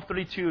John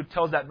 12:32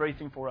 tells that very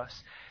thing for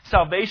us.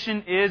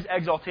 Salvation is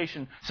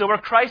exaltation. So where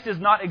Christ is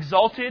not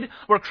exalted,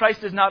 where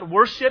Christ is not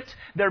worshipped,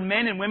 their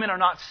men and women are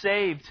not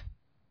saved.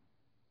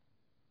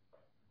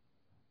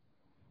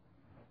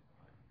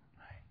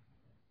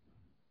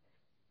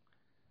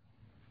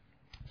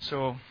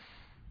 So,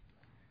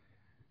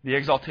 the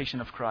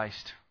exaltation of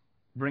Christ,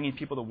 bringing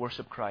people to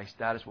worship Christ,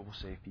 that is what will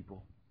save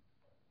people.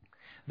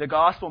 The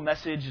gospel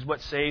message is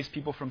what saves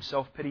people from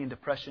self-pity and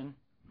depression.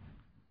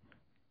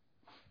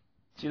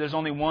 See, there's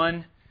only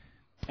one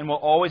and will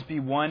always be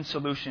one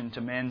solution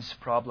to man's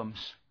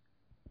problems.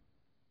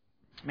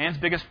 Man's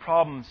biggest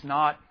problem is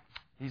not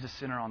he's a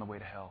sinner on the way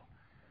to hell.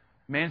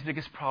 Man's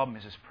biggest problem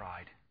is his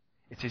pride.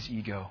 It's his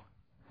ego.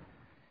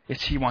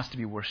 It's he wants to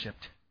be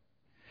worshipped.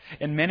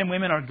 And men and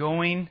women are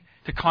going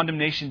to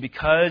condemnation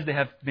because they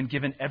have been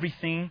given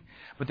everything,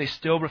 but they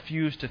still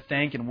refuse to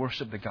thank and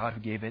worship the God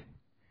who gave it.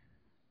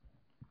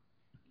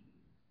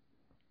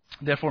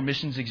 Therefore,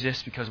 missions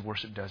exist because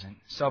worship doesn't.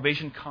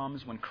 Salvation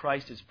comes when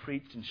Christ is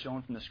preached and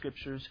shown from the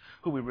Scriptures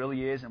who He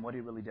really is and what He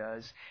really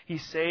does. He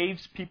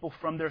saves people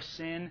from their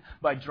sin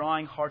by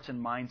drawing hearts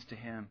and minds to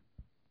Him.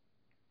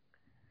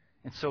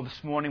 And so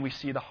this morning we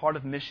see the heart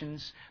of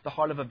missions, the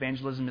heart of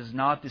evangelism is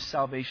not the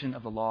salvation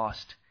of the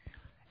lost.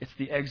 It's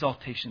the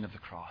exaltation of the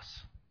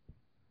cross.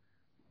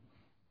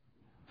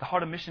 The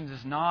heart of missions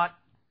is not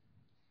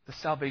the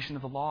salvation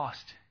of the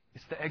lost.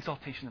 It's the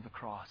exaltation of the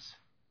cross.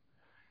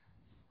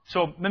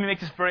 So let me make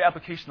this very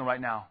applicational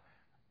right now.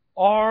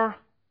 Our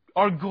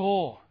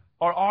goal,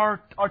 or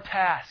our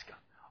task,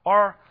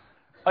 our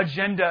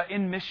agenda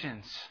in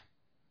missions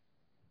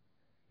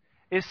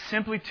is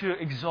simply to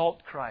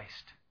exalt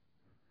Christ.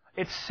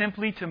 It's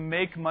simply to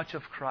make much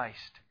of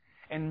Christ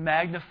and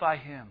magnify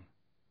Him.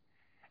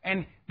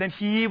 And then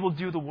He will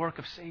do the work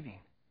of saving.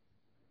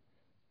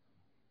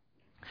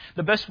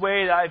 The best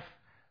way that I've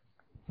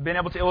been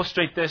able to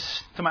illustrate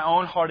this to my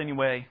own heart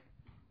anyway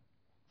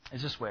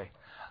is this way.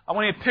 I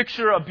want you to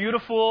picture I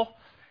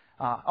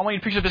want you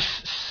to picture this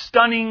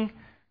stunning,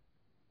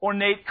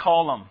 ornate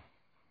column.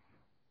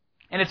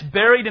 And it's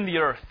buried in the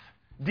earth,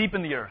 deep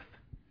in the earth.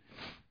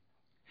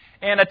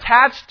 And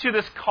attached to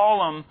this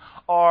column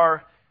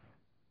are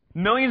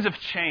millions of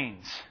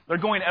chains. They're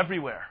going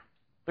everywhere.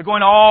 They're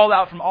going all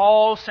out from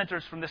all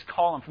centers from this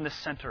column, from this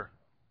center.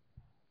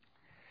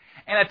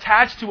 And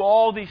attached to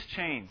all these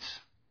chains,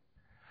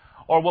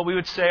 or what we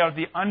would say are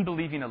the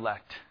unbelieving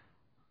elect.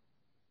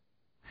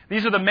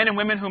 These are the men and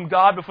women whom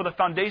God, before the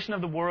foundation of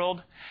the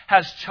world,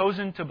 has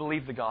chosen to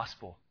believe the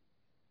gospel.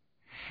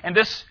 And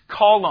this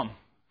column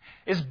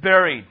is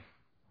buried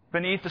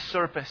beneath the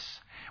surface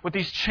with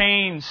these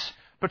chains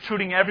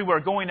protruding everywhere,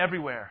 going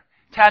everywhere,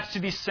 attached to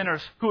these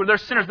sinners. They're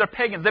sinners, they're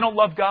pagans. They don't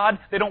love God,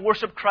 they don't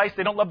worship Christ,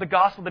 they don't love the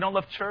gospel, they don't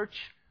love church.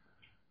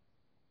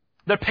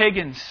 They're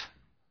pagans.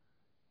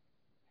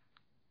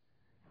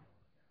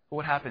 But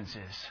what happens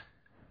is,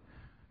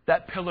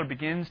 that pillar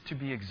begins to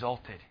be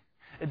exalted.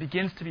 It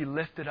begins to be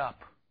lifted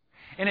up.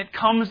 And it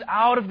comes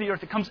out of the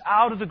earth, it comes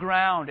out of the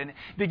ground, and it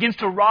begins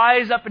to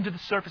rise up into the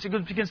surface.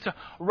 It begins to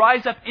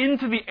rise up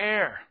into the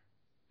air.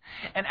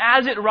 And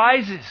as it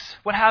rises,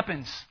 what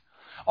happens?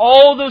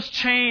 All those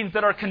chains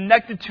that are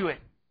connected to it,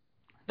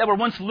 that were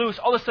once loose,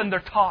 all of a sudden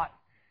they're taut.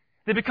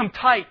 They become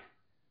tight.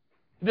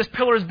 This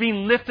pillar is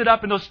being lifted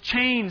up, and those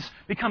chains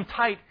become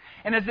tight.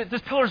 And as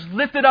this pillar is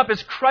lifted up,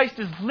 as Christ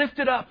is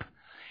lifted up,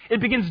 it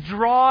begins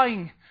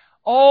drawing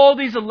all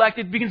these elect.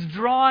 It begins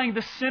drawing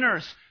the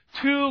sinners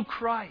to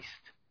Christ.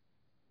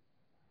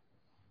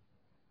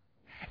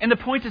 And the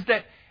point is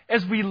that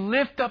as we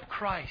lift up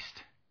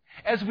Christ,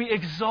 as we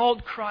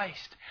exalt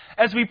Christ,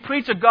 as we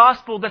preach a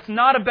gospel that's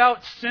not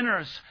about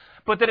sinners,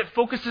 but that it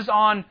focuses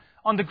on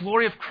the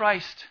glory of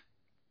Christ,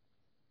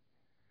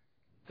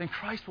 then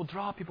Christ will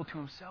draw people to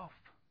Himself.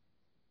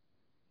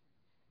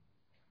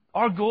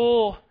 Our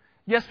goal,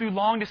 yes, we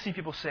long to see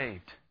people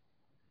saved.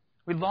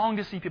 We long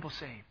to see people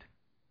saved.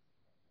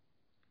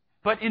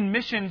 But in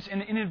missions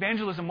and in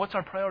evangelism, what's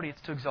our priority?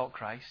 It's to exalt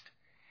Christ.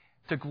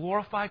 To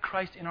glorify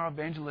Christ in our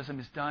evangelism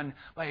is done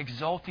by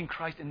exalting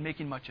Christ and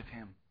making much of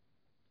Him.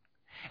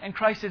 And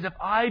Christ says, if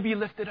I be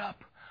lifted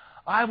up,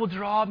 I will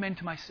draw men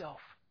to myself.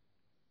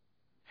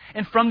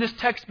 And from this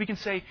text we can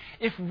say,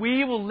 if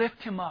we will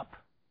lift Him up,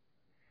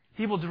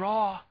 He will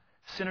draw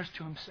sinners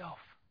to Himself.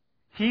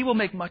 He will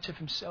make much of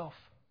Himself.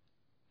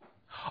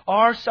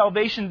 Our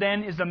salvation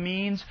then is the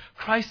means.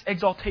 Christ's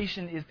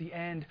exaltation is the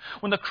end.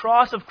 When the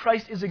cross of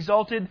Christ is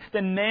exalted,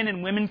 then men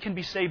and women can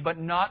be saved, but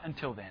not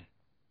until then.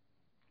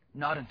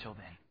 Not until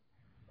then.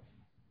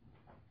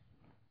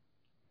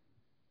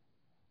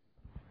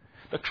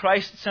 The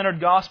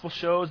Christ-centered gospel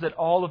shows that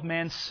all of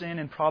man's sin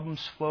and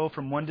problems flow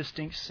from one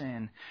distinct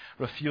sin,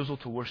 refusal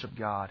to worship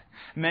God.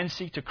 Men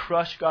seek to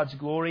crush God's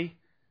glory.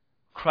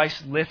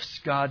 Christ lifts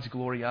God's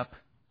glory up.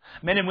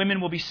 Men and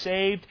women will be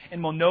saved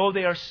and will know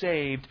they are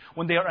saved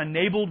when they are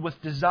enabled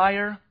with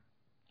desire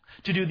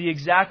to do the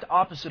exact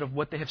opposite of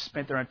what they have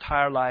spent their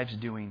entire lives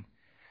doing,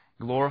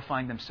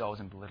 glorifying themselves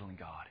and belittling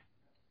God.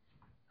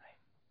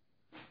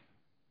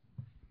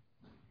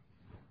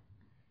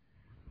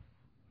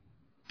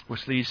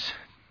 Which leads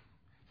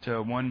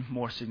to one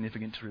more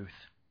significant truth.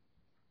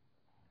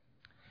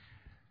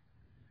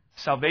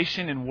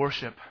 Salvation and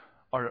worship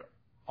are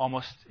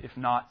almost, if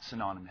not,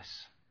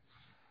 synonymous.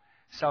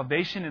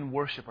 Salvation and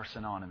worship are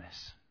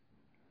synonymous.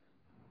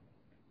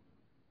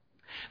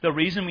 The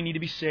reason we need to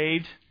be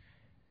saved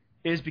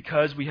is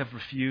because we have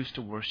refused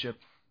to worship.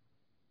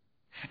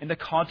 And the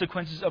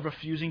consequences of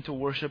refusing to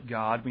worship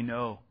God, we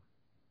know.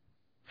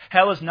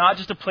 Hell is not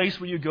just a place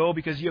where you go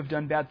because you have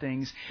done bad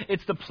things.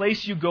 It's the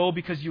place you go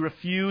because you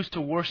refuse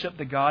to worship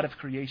the God of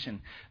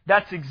creation.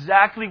 That's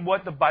exactly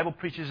what the Bible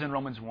preaches in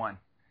Romans 1.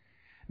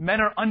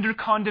 Men are under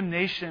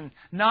condemnation,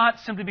 not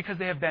simply because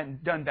they have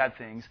done bad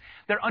things.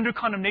 They're under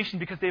condemnation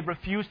because they've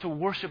refused to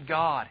worship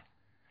God.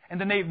 And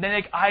then they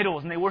make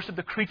idols and they worship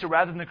the creature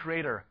rather than the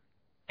Creator.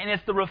 And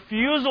it's the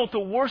refusal to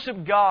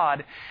worship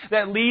God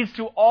that leads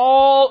to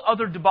all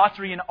other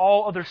debauchery and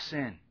all other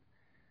sin.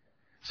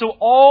 So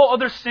all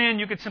other sin,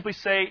 you could simply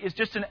say, is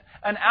just an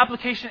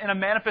application and a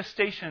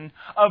manifestation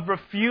of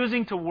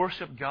refusing to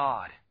worship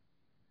God.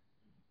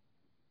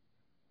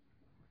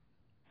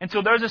 And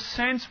so there's a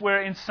sense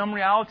where, in some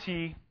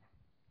reality,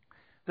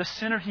 the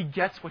sinner, he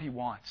gets what he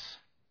wants.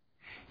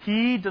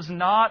 He does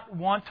not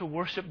want to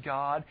worship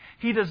God.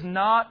 He does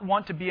not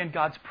want to be in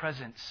God's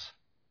presence.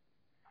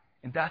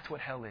 And that's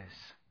what hell is.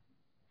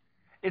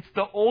 It's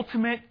the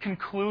ultimate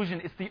conclusion.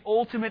 It's the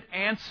ultimate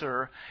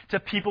answer to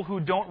people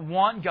who don't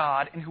want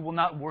God and who will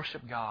not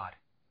worship God.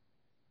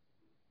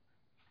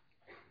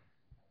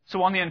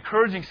 So on the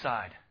encouraging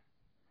side,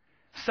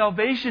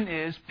 salvation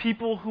is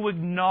people who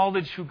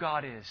acknowledge who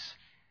God is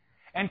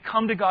and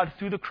come to God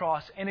through the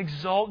cross and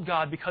exalt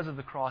God because of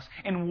the cross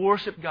and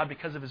worship God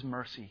because of His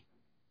mercy.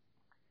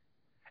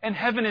 And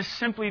heaven is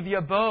simply the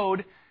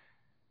abode,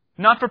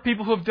 not for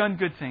people who have done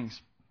good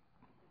things,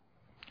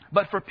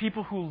 but for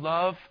people who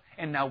love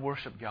and now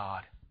worship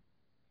God.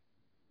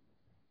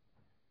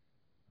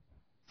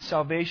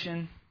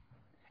 Salvation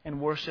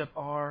and worship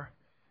are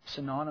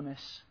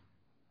synonymous.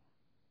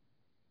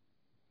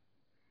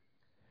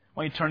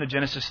 Why don't you turn to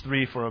Genesis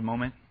 3 for a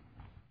moment?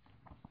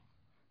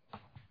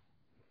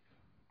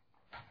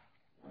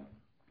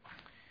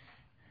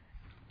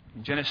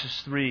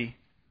 Genesis 3.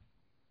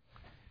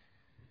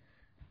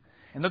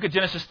 And look at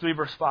Genesis 3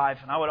 verse 5.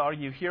 And I would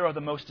argue here are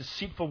the most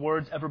deceitful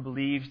words ever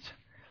believed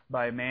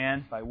by a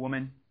man, by a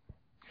woman.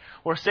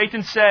 Where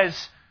Satan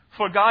says,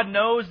 "For God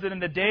knows that in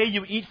the day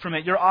you eat from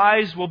it, your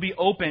eyes will be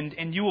opened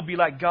and you will be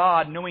like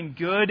God, knowing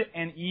good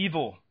and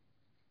evil."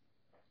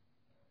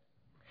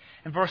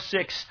 In verse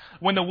 6,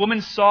 when the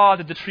woman saw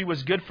that the tree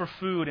was good for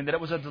food and that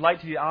it was a delight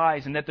to the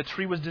eyes and that the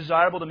tree was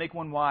desirable to make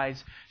one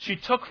wise, she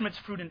took from its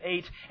fruit and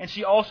ate, and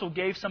she also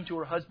gave some to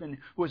her husband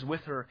who was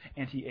with her,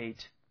 and he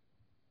ate.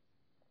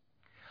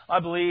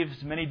 I believe,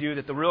 as many do,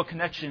 that the real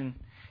connection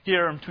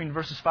here between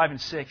verses 5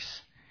 and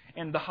 6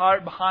 and the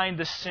heart behind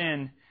this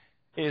sin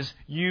is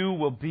you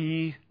will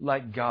be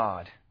like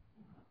God.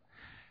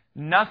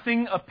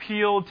 Nothing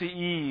appealed to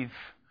Eve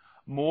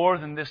more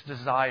than this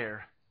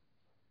desire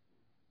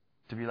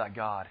to be like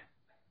God,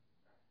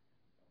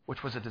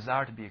 which was a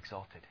desire to be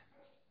exalted.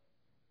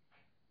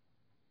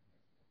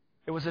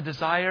 It was a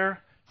desire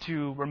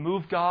to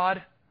remove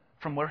God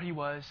from where He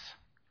was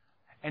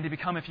and to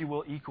become, if you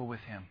will, equal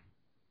with Him.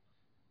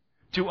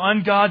 To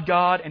ungod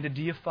God and to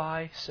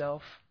deify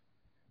self.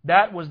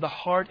 That was the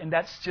heart, and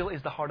that still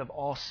is the heart of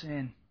all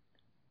sin.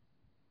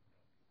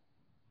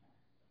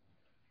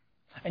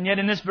 And yet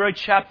in this very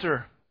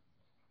chapter,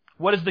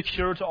 what is the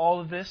cure to all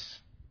of this?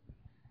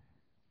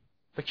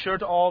 The cure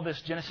to all of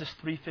this, Genesis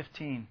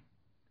 3:15.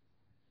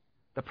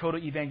 The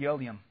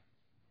proto-evangelium.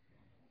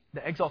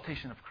 The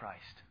exaltation of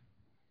Christ.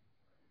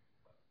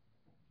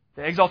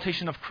 The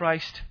exaltation of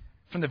Christ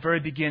from the very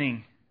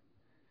beginning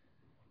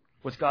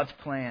was God's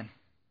plan.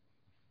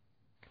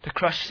 To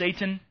crush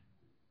Satan,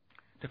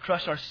 to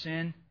crush our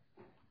sin.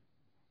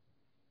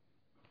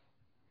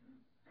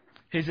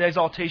 His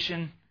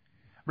exaltation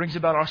brings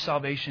about our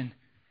salvation,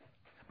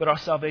 but our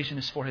salvation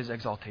is for His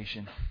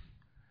exaltation.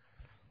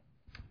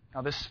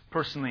 Now this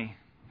personally,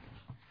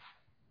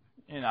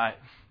 and I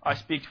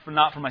speak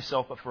not for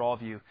myself, but for all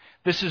of you.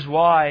 This is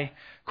why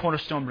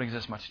Cornerstone brings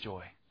us much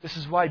joy. This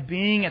is why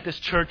being at this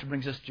church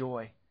brings us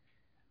joy.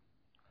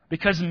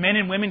 Because men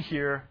and women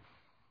here,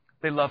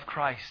 they love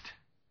Christ.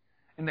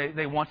 And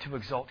they want to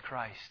exalt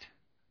Christ.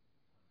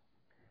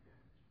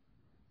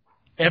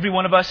 Every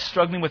one of us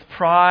struggling with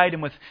pride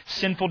and with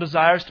sinful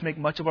desires to make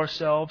much of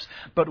ourselves.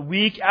 But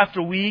week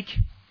after week,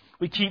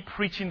 we keep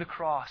preaching the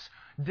cross.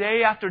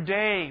 Day after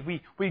day,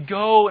 we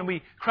go and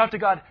we cry out to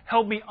God,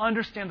 help me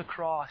understand the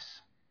cross.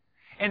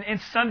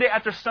 And Sunday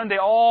after Sunday,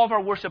 all of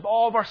our worship,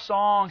 all of our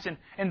songs,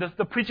 and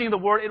the preaching of the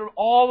Word, it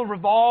all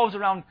revolves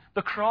around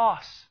the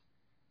cross.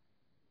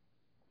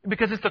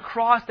 Because it's the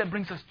cross that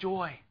brings us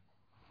joy.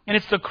 And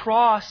it's the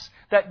cross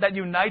that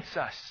unites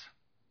us.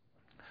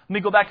 Let me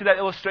go back to that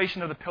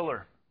illustration of the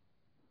pillar.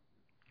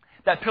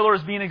 That pillar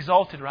is being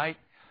exalted, right?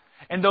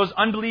 And those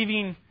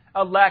unbelieving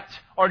elect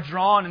are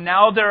drawn, and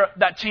now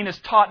that chain is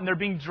taut, and they're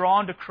being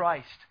drawn to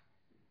Christ.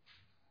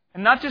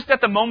 And not just at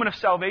the moment of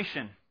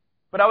salvation,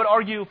 but I would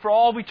argue for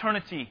all of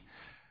eternity,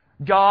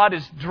 God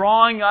is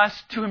drawing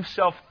us to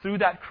Himself through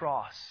that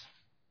cross.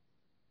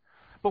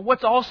 But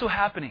what's also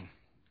happening?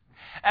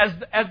 As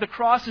the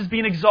cross is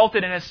being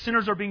exalted and as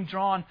sinners are being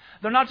drawn,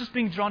 they're not just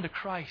being drawn to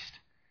Christ,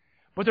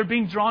 but they're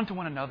being drawn to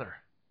one another.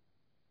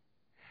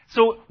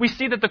 So we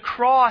see that the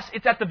cross,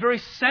 it's at the very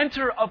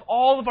center of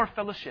all of our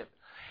fellowship.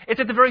 It's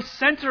at the very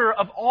center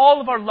of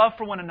all of our love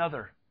for one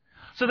another.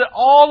 So that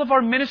all of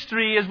our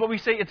ministry is what we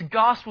say, it's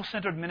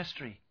gospel-centered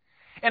ministry.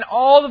 And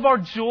all of our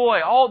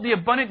joy, all the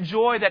abundant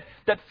joy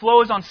that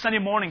flows on Sunday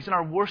mornings in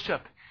our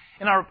worship,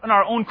 in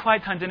our own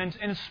quiet times and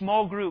in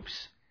small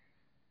groups,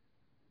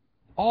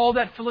 all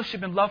that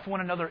fellowship and love for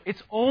one another,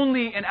 it's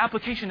only an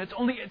application,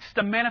 it's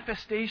the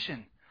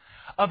manifestation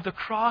of the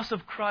cross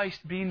of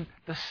Christ being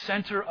the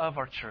center of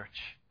our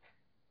church.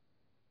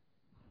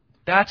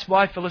 That's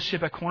why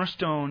fellowship at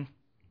Cornerstone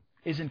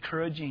is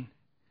encouraging.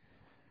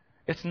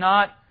 It's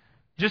not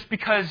just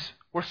because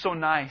we're so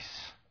nice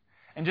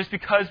and just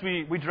because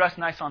we dress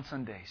nice on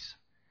Sundays.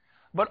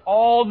 But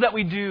all that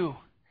we do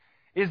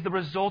is the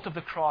result of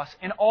the cross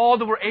and all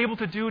that we're able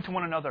to do to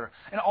one another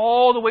and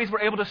all the ways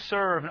we're able to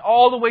serve and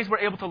all the ways we're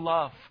able to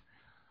love.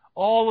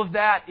 All of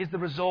that is the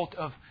result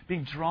of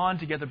being drawn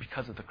together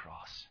because of the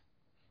cross.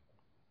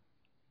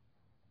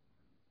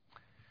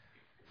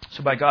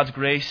 So by God's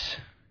grace,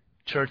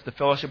 church, the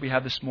fellowship we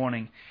have this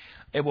morning,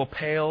 it will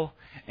pale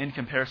in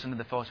comparison to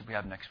the fellowship we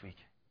have next week.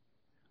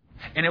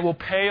 And it will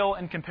pale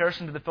in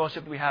comparison to the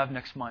fellowship we have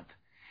next month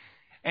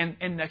and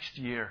next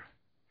year.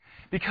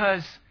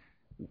 Because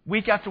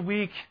week after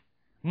week,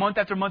 month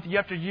after month,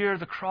 year after year,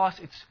 the cross,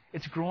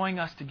 it's growing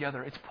us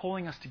together. It's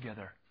pulling us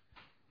together.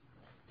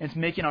 And it's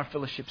making our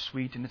fellowship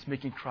sweet, and it's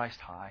making Christ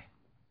high.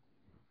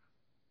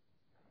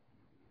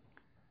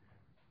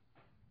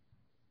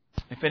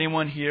 If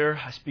anyone here,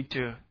 I speak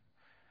to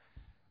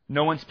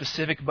no one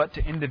specific, but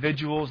to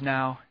individuals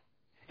now.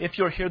 If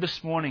you're here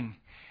this morning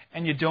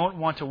and you don't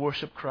want to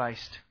worship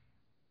Christ,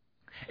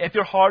 if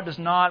your heart does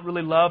not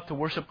really love to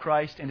worship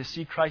Christ and to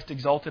see Christ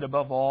exalted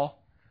above all,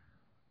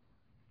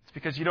 it's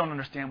because you don't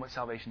understand what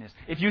salvation is.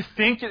 If you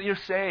think that you're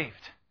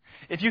saved,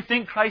 if you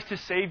think Christ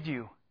has saved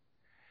you,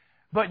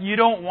 but you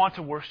don't want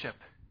to worship,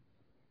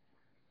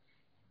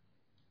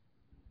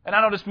 and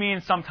I don't just mean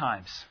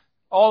sometimes.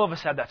 All of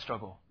us have that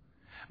struggle.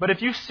 But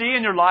if you see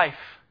in your life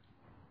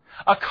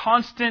a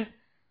constant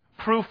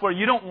proof where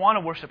you don't want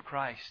to worship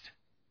Christ,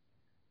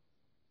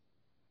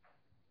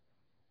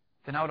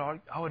 then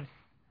I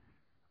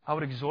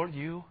would exhort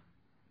you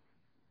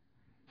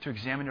to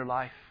examine your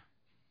life.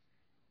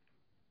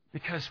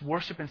 Because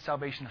worship and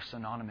salvation are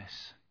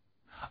synonymous.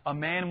 A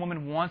man and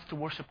woman wants to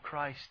worship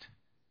Christ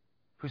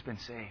who's been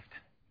saved.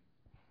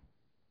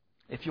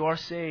 If you are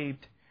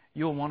saved,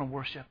 you will want to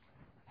worship.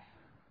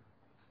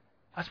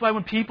 That's why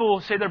when people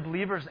say they're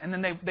believers and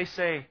then they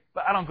say,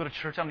 but I don't go to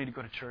church, I don't need to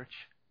go to church,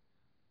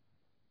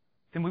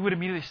 then we would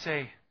immediately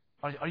say,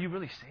 are you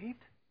really saved?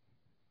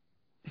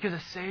 Because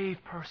a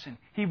saved person,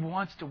 he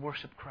wants to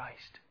worship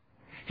Christ.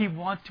 He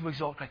wants to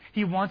exalt Christ.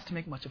 He wants to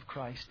make much of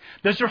Christ.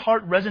 Does your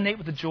heart resonate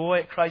with the joy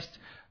at Christ's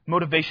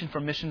motivation for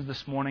missions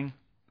this morning?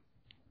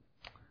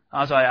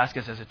 As I ask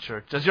us as a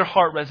church, does your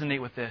heart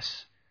resonate with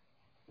this?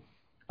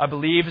 I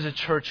believe as a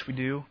church we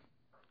do.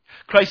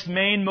 Christ's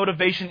main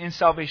motivation in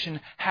salvation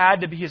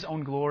had to be His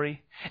own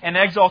glory. And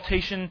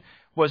exaltation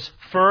was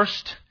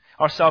first.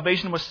 Our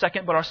salvation was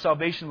second, but our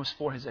salvation was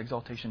for His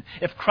exaltation.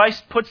 If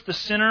Christ puts the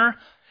sinner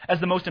as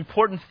the most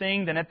important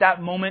thing, then at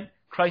that moment,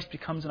 Christ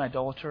becomes an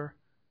idolater.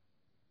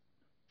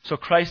 So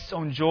Christ's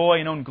own joy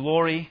and own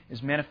glory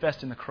is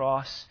manifest in the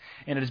cross,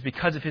 and it is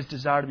because of His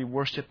desire to be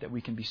worshipped that we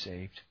can be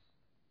saved.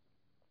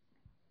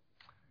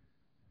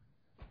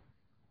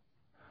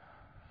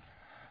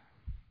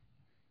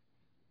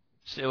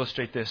 Just to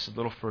illustrate this a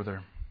little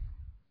further.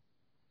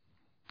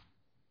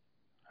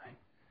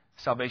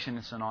 Salvation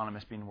is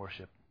synonymous being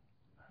worship.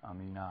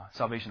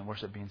 Salvation and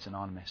worship being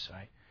synonymous,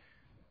 right?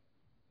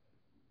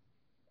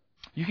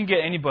 You can get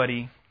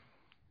anybody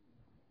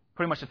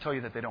pretty much to tell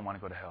you that they don't want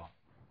to go to hell.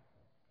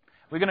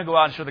 We're going to go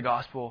out and share the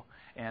gospel,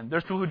 and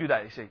there's people who do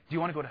that. They say, do you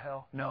want to go to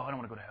hell? No, I don't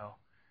want to go to hell.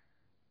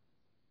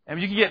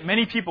 And you can get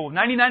many people,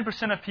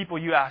 99% of people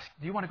you ask,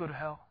 do you want to go to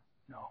hell?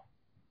 No.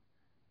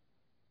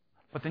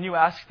 But then you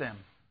ask them,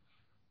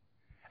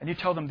 and you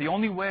tell them the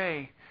only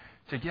way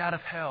to get out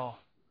of hell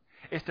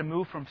is to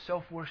move from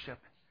self-worship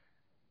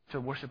to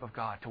worship of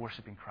God, to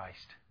worshiping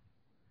Christ.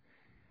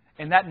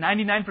 And that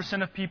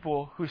 99% of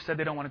people who said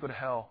they don't want to go to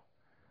hell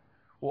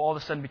will all of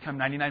a sudden become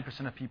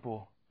 99% of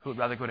people who would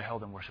rather go to hell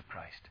than worship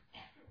Christ.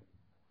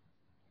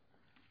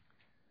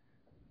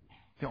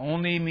 The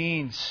only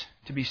means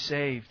to be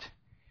saved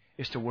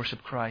is to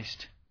worship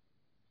Christ.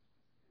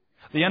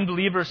 The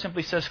unbeliever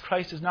simply says,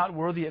 Christ is not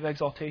worthy of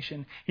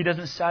exaltation. He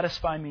doesn't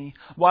satisfy me.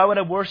 Why would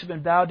I worship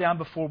and bow down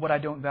before what I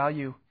don't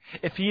value?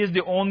 If He is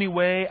the only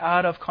way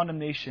out of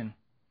condemnation,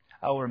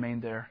 I will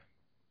remain there.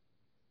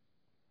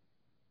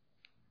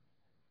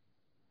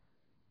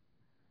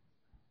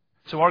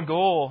 So our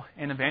goal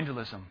in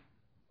evangelism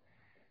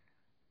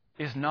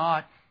is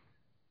not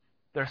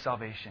their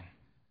salvation.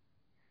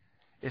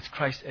 It's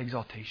Christ's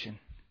exaltation.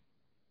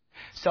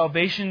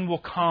 Salvation will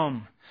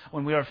come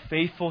when we are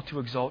faithful to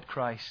exalt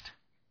Christ.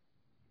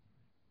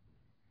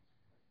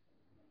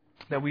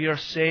 That we are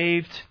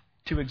saved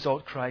to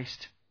exalt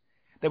Christ.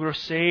 That we are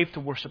saved to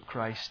worship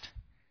Christ.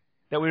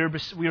 That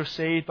we are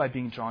saved by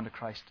being drawn to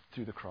Christ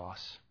through the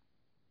cross.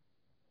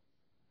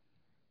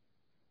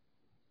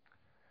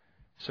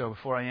 So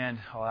before I end,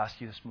 I'll ask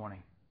you this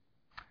morning,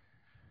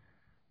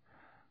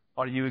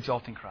 are you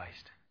exalting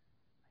Christ?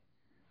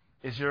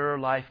 Is your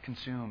life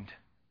consumed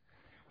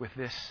with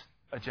this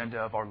agenda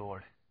of our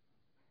Lord?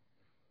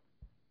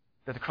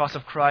 That the cross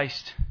of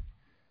Christ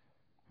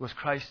was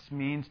Christ's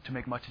means to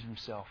make much of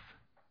Himself.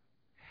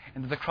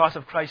 And that the cross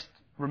of Christ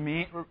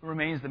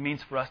remains the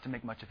means for us to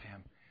make much of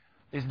Him.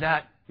 Is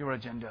that your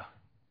agenda?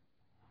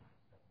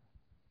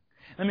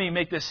 Let me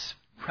make this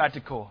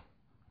practical.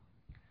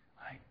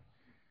 Right?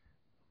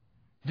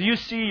 Do you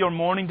see your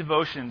morning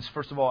devotions,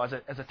 first of all,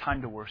 as a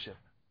time to worship?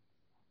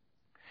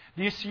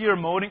 Do you see your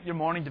morning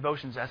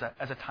devotions as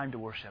a time to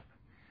worship?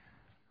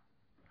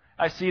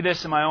 I see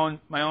this in my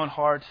own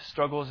heart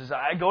struggles. Is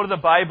I go to the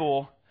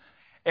Bible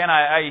and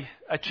I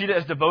treat it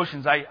as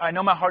devotions. I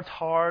know my heart's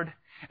hard,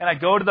 and I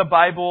go to the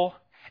Bible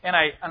and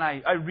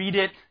I read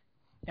it,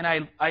 and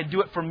I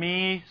do it for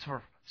me,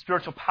 for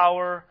spiritual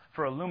power,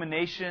 for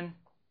illumination.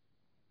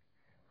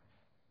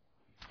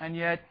 And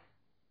yet,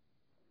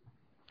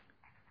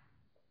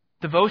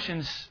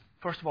 devotions,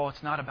 first of all,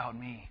 it's not about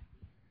me.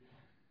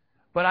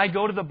 But I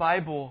go to the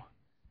Bible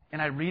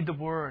and I read the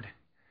Word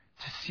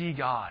to see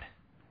God.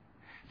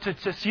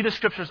 To see the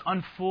Scriptures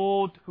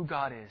unfold who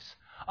God is.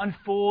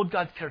 Unfold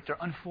God's character.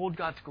 Unfold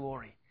God's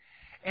glory.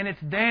 And it's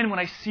then when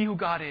I see who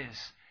God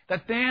is,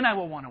 that then I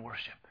will want to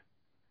worship.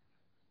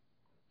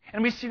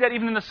 And we see that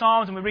even in the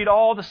Psalms, and we read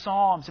all the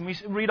Psalms, and we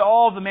read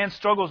all the man's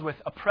struggles with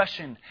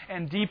oppression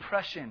and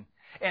depression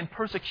and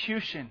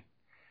persecution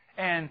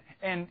and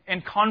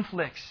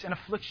conflicts and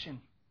affliction.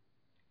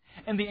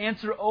 And the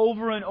answer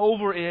over and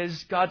over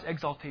is God's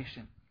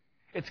exaltation.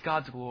 It's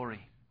God's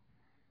glory.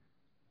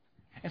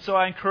 And so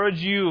I encourage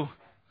you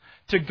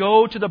to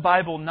go to the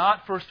Bible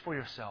not first for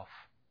yourself.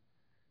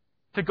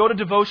 To go to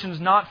devotions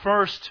not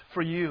first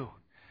for you,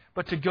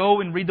 but to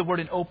go and read the Word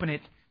and open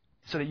it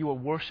so that you will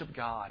worship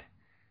God.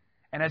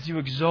 And as you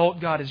exalt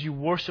God, as you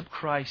worship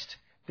Christ,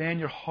 then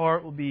your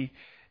heart will be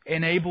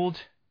enabled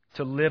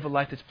to live a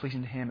life that's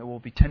pleasing to Him. It will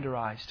be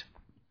tenderized.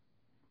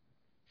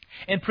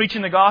 In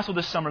preaching the gospel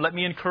this summer, let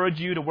me encourage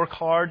you to work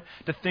hard,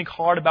 to think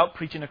hard about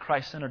preaching a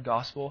Christ-centered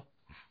gospel.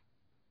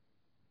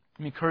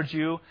 Let me encourage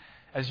you,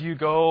 as you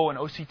go, an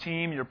OC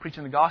team, you're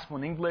preaching the gospel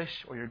in English,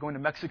 or you're going to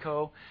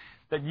Mexico,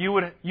 that you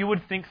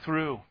would think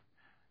through,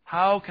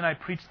 how can I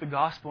preach the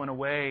gospel in a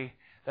way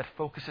that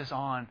focuses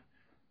on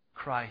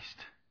Christ?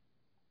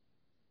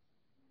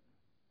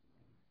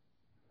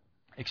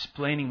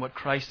 Explaining what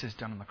Christ has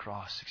done on the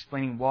cross.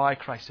 Explaining why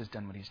Christ has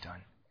done what He's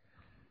done.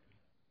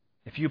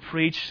 If you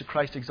preach the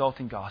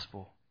Christ-exalting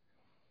gospel,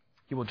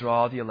 He will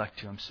draw the elect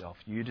to Himself.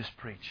 You just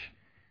preach.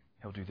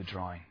 He'll do the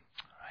drawing.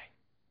 All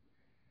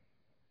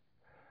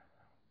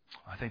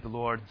right. I thank the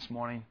Lord this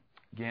morning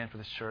again for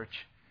this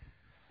church,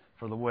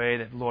 for the way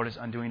that the Lord is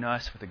undoing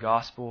us with the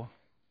gospel.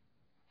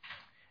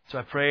 So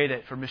I pray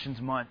that for Missions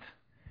Month,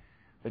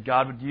 that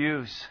God would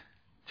use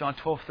John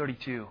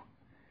 12:32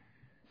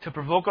 to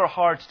provoke our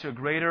hearts to a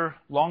greater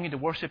longing to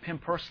worship Him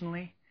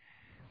personally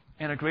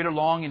and a greater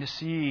longing to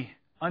see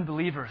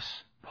unbelievers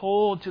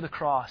pulled to the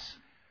cross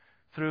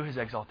through His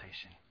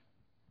exaltation.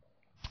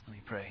 Let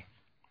me pray.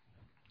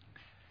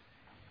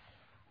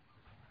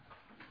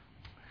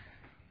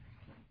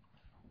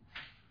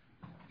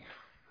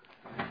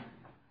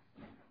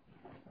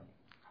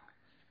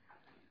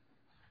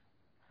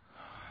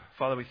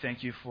 Father, we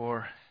thank You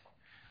for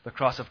the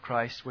cross of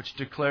Christ, which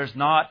declares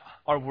not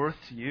our worth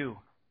to You,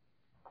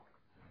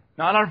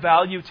 not our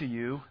value to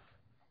You,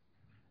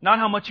 not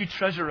how much You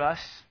treasure us,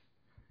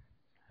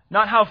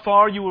 not how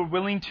far You were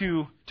willing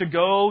to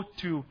go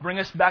to bring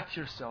us back to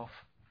Yourself,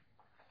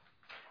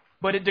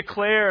 but it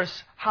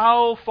declares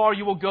how far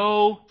You will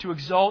go to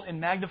exalt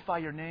and magnify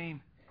Your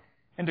name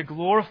and to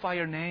glorify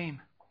Your name,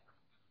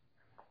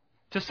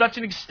 to such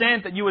an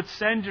extent that You would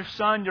send Your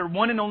Son, Your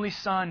one and only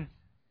Son,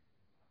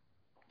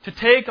 to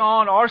take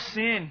on our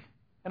sin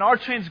and our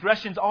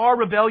transgressions, our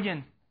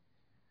rebellion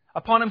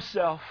upon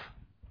Himself.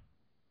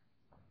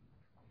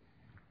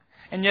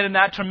 And yet in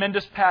that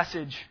tremendous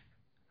passage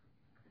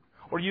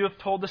where You have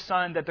told the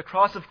Son that the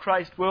cross of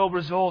Christ will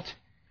result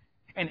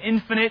in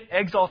infinite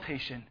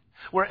exaltation,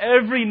 where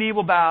every knee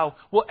will bow,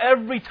 where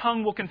every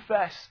tongue will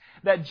confess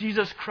that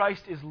Jesus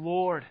Christ is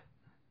Lord.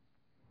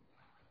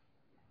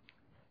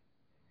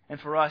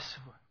 And for us,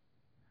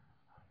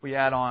 we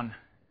add on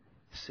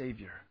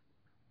Savior.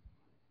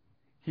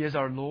 He is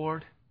our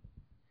Lord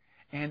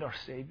and our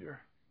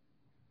Savior.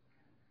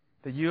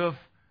 That You have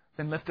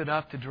been lifted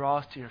up to draw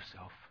us to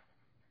Yourself.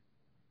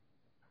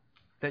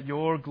 That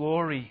Your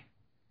glory,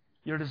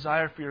 Your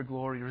desire for Your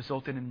glory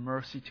resulted in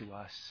mercy to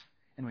us.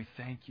 And we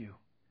thank You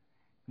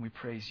and we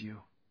praise You.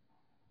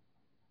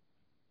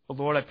 But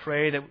Lord, I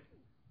pray that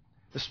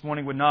this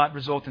morning would not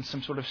result in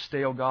some sort of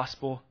stale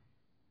gospel,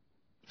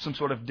 some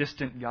sort of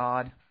distant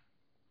God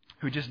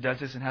who just does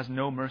this and has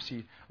no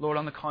mercy. Lord,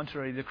 on the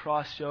contrary, the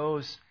cross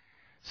shows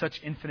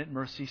such infinite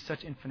mercy,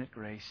 such infinite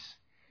grace.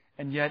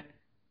 And yet,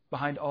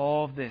 behind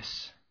all of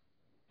this,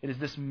 it is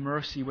this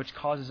mercy which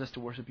causes us to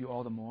worship You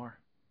all the more.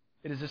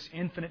 It is this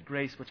infinite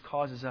grace which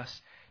causes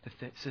us to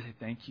say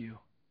thank You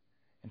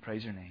and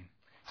praise Your name.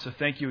 So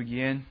thank You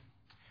again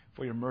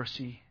for Your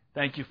mercy.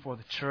 Thank You for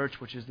the church,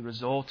 which is the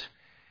result,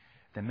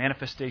 the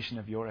manifestation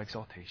of Your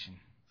exaltation.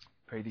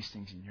 Pray these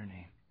things in Your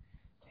name.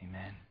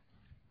 Amen.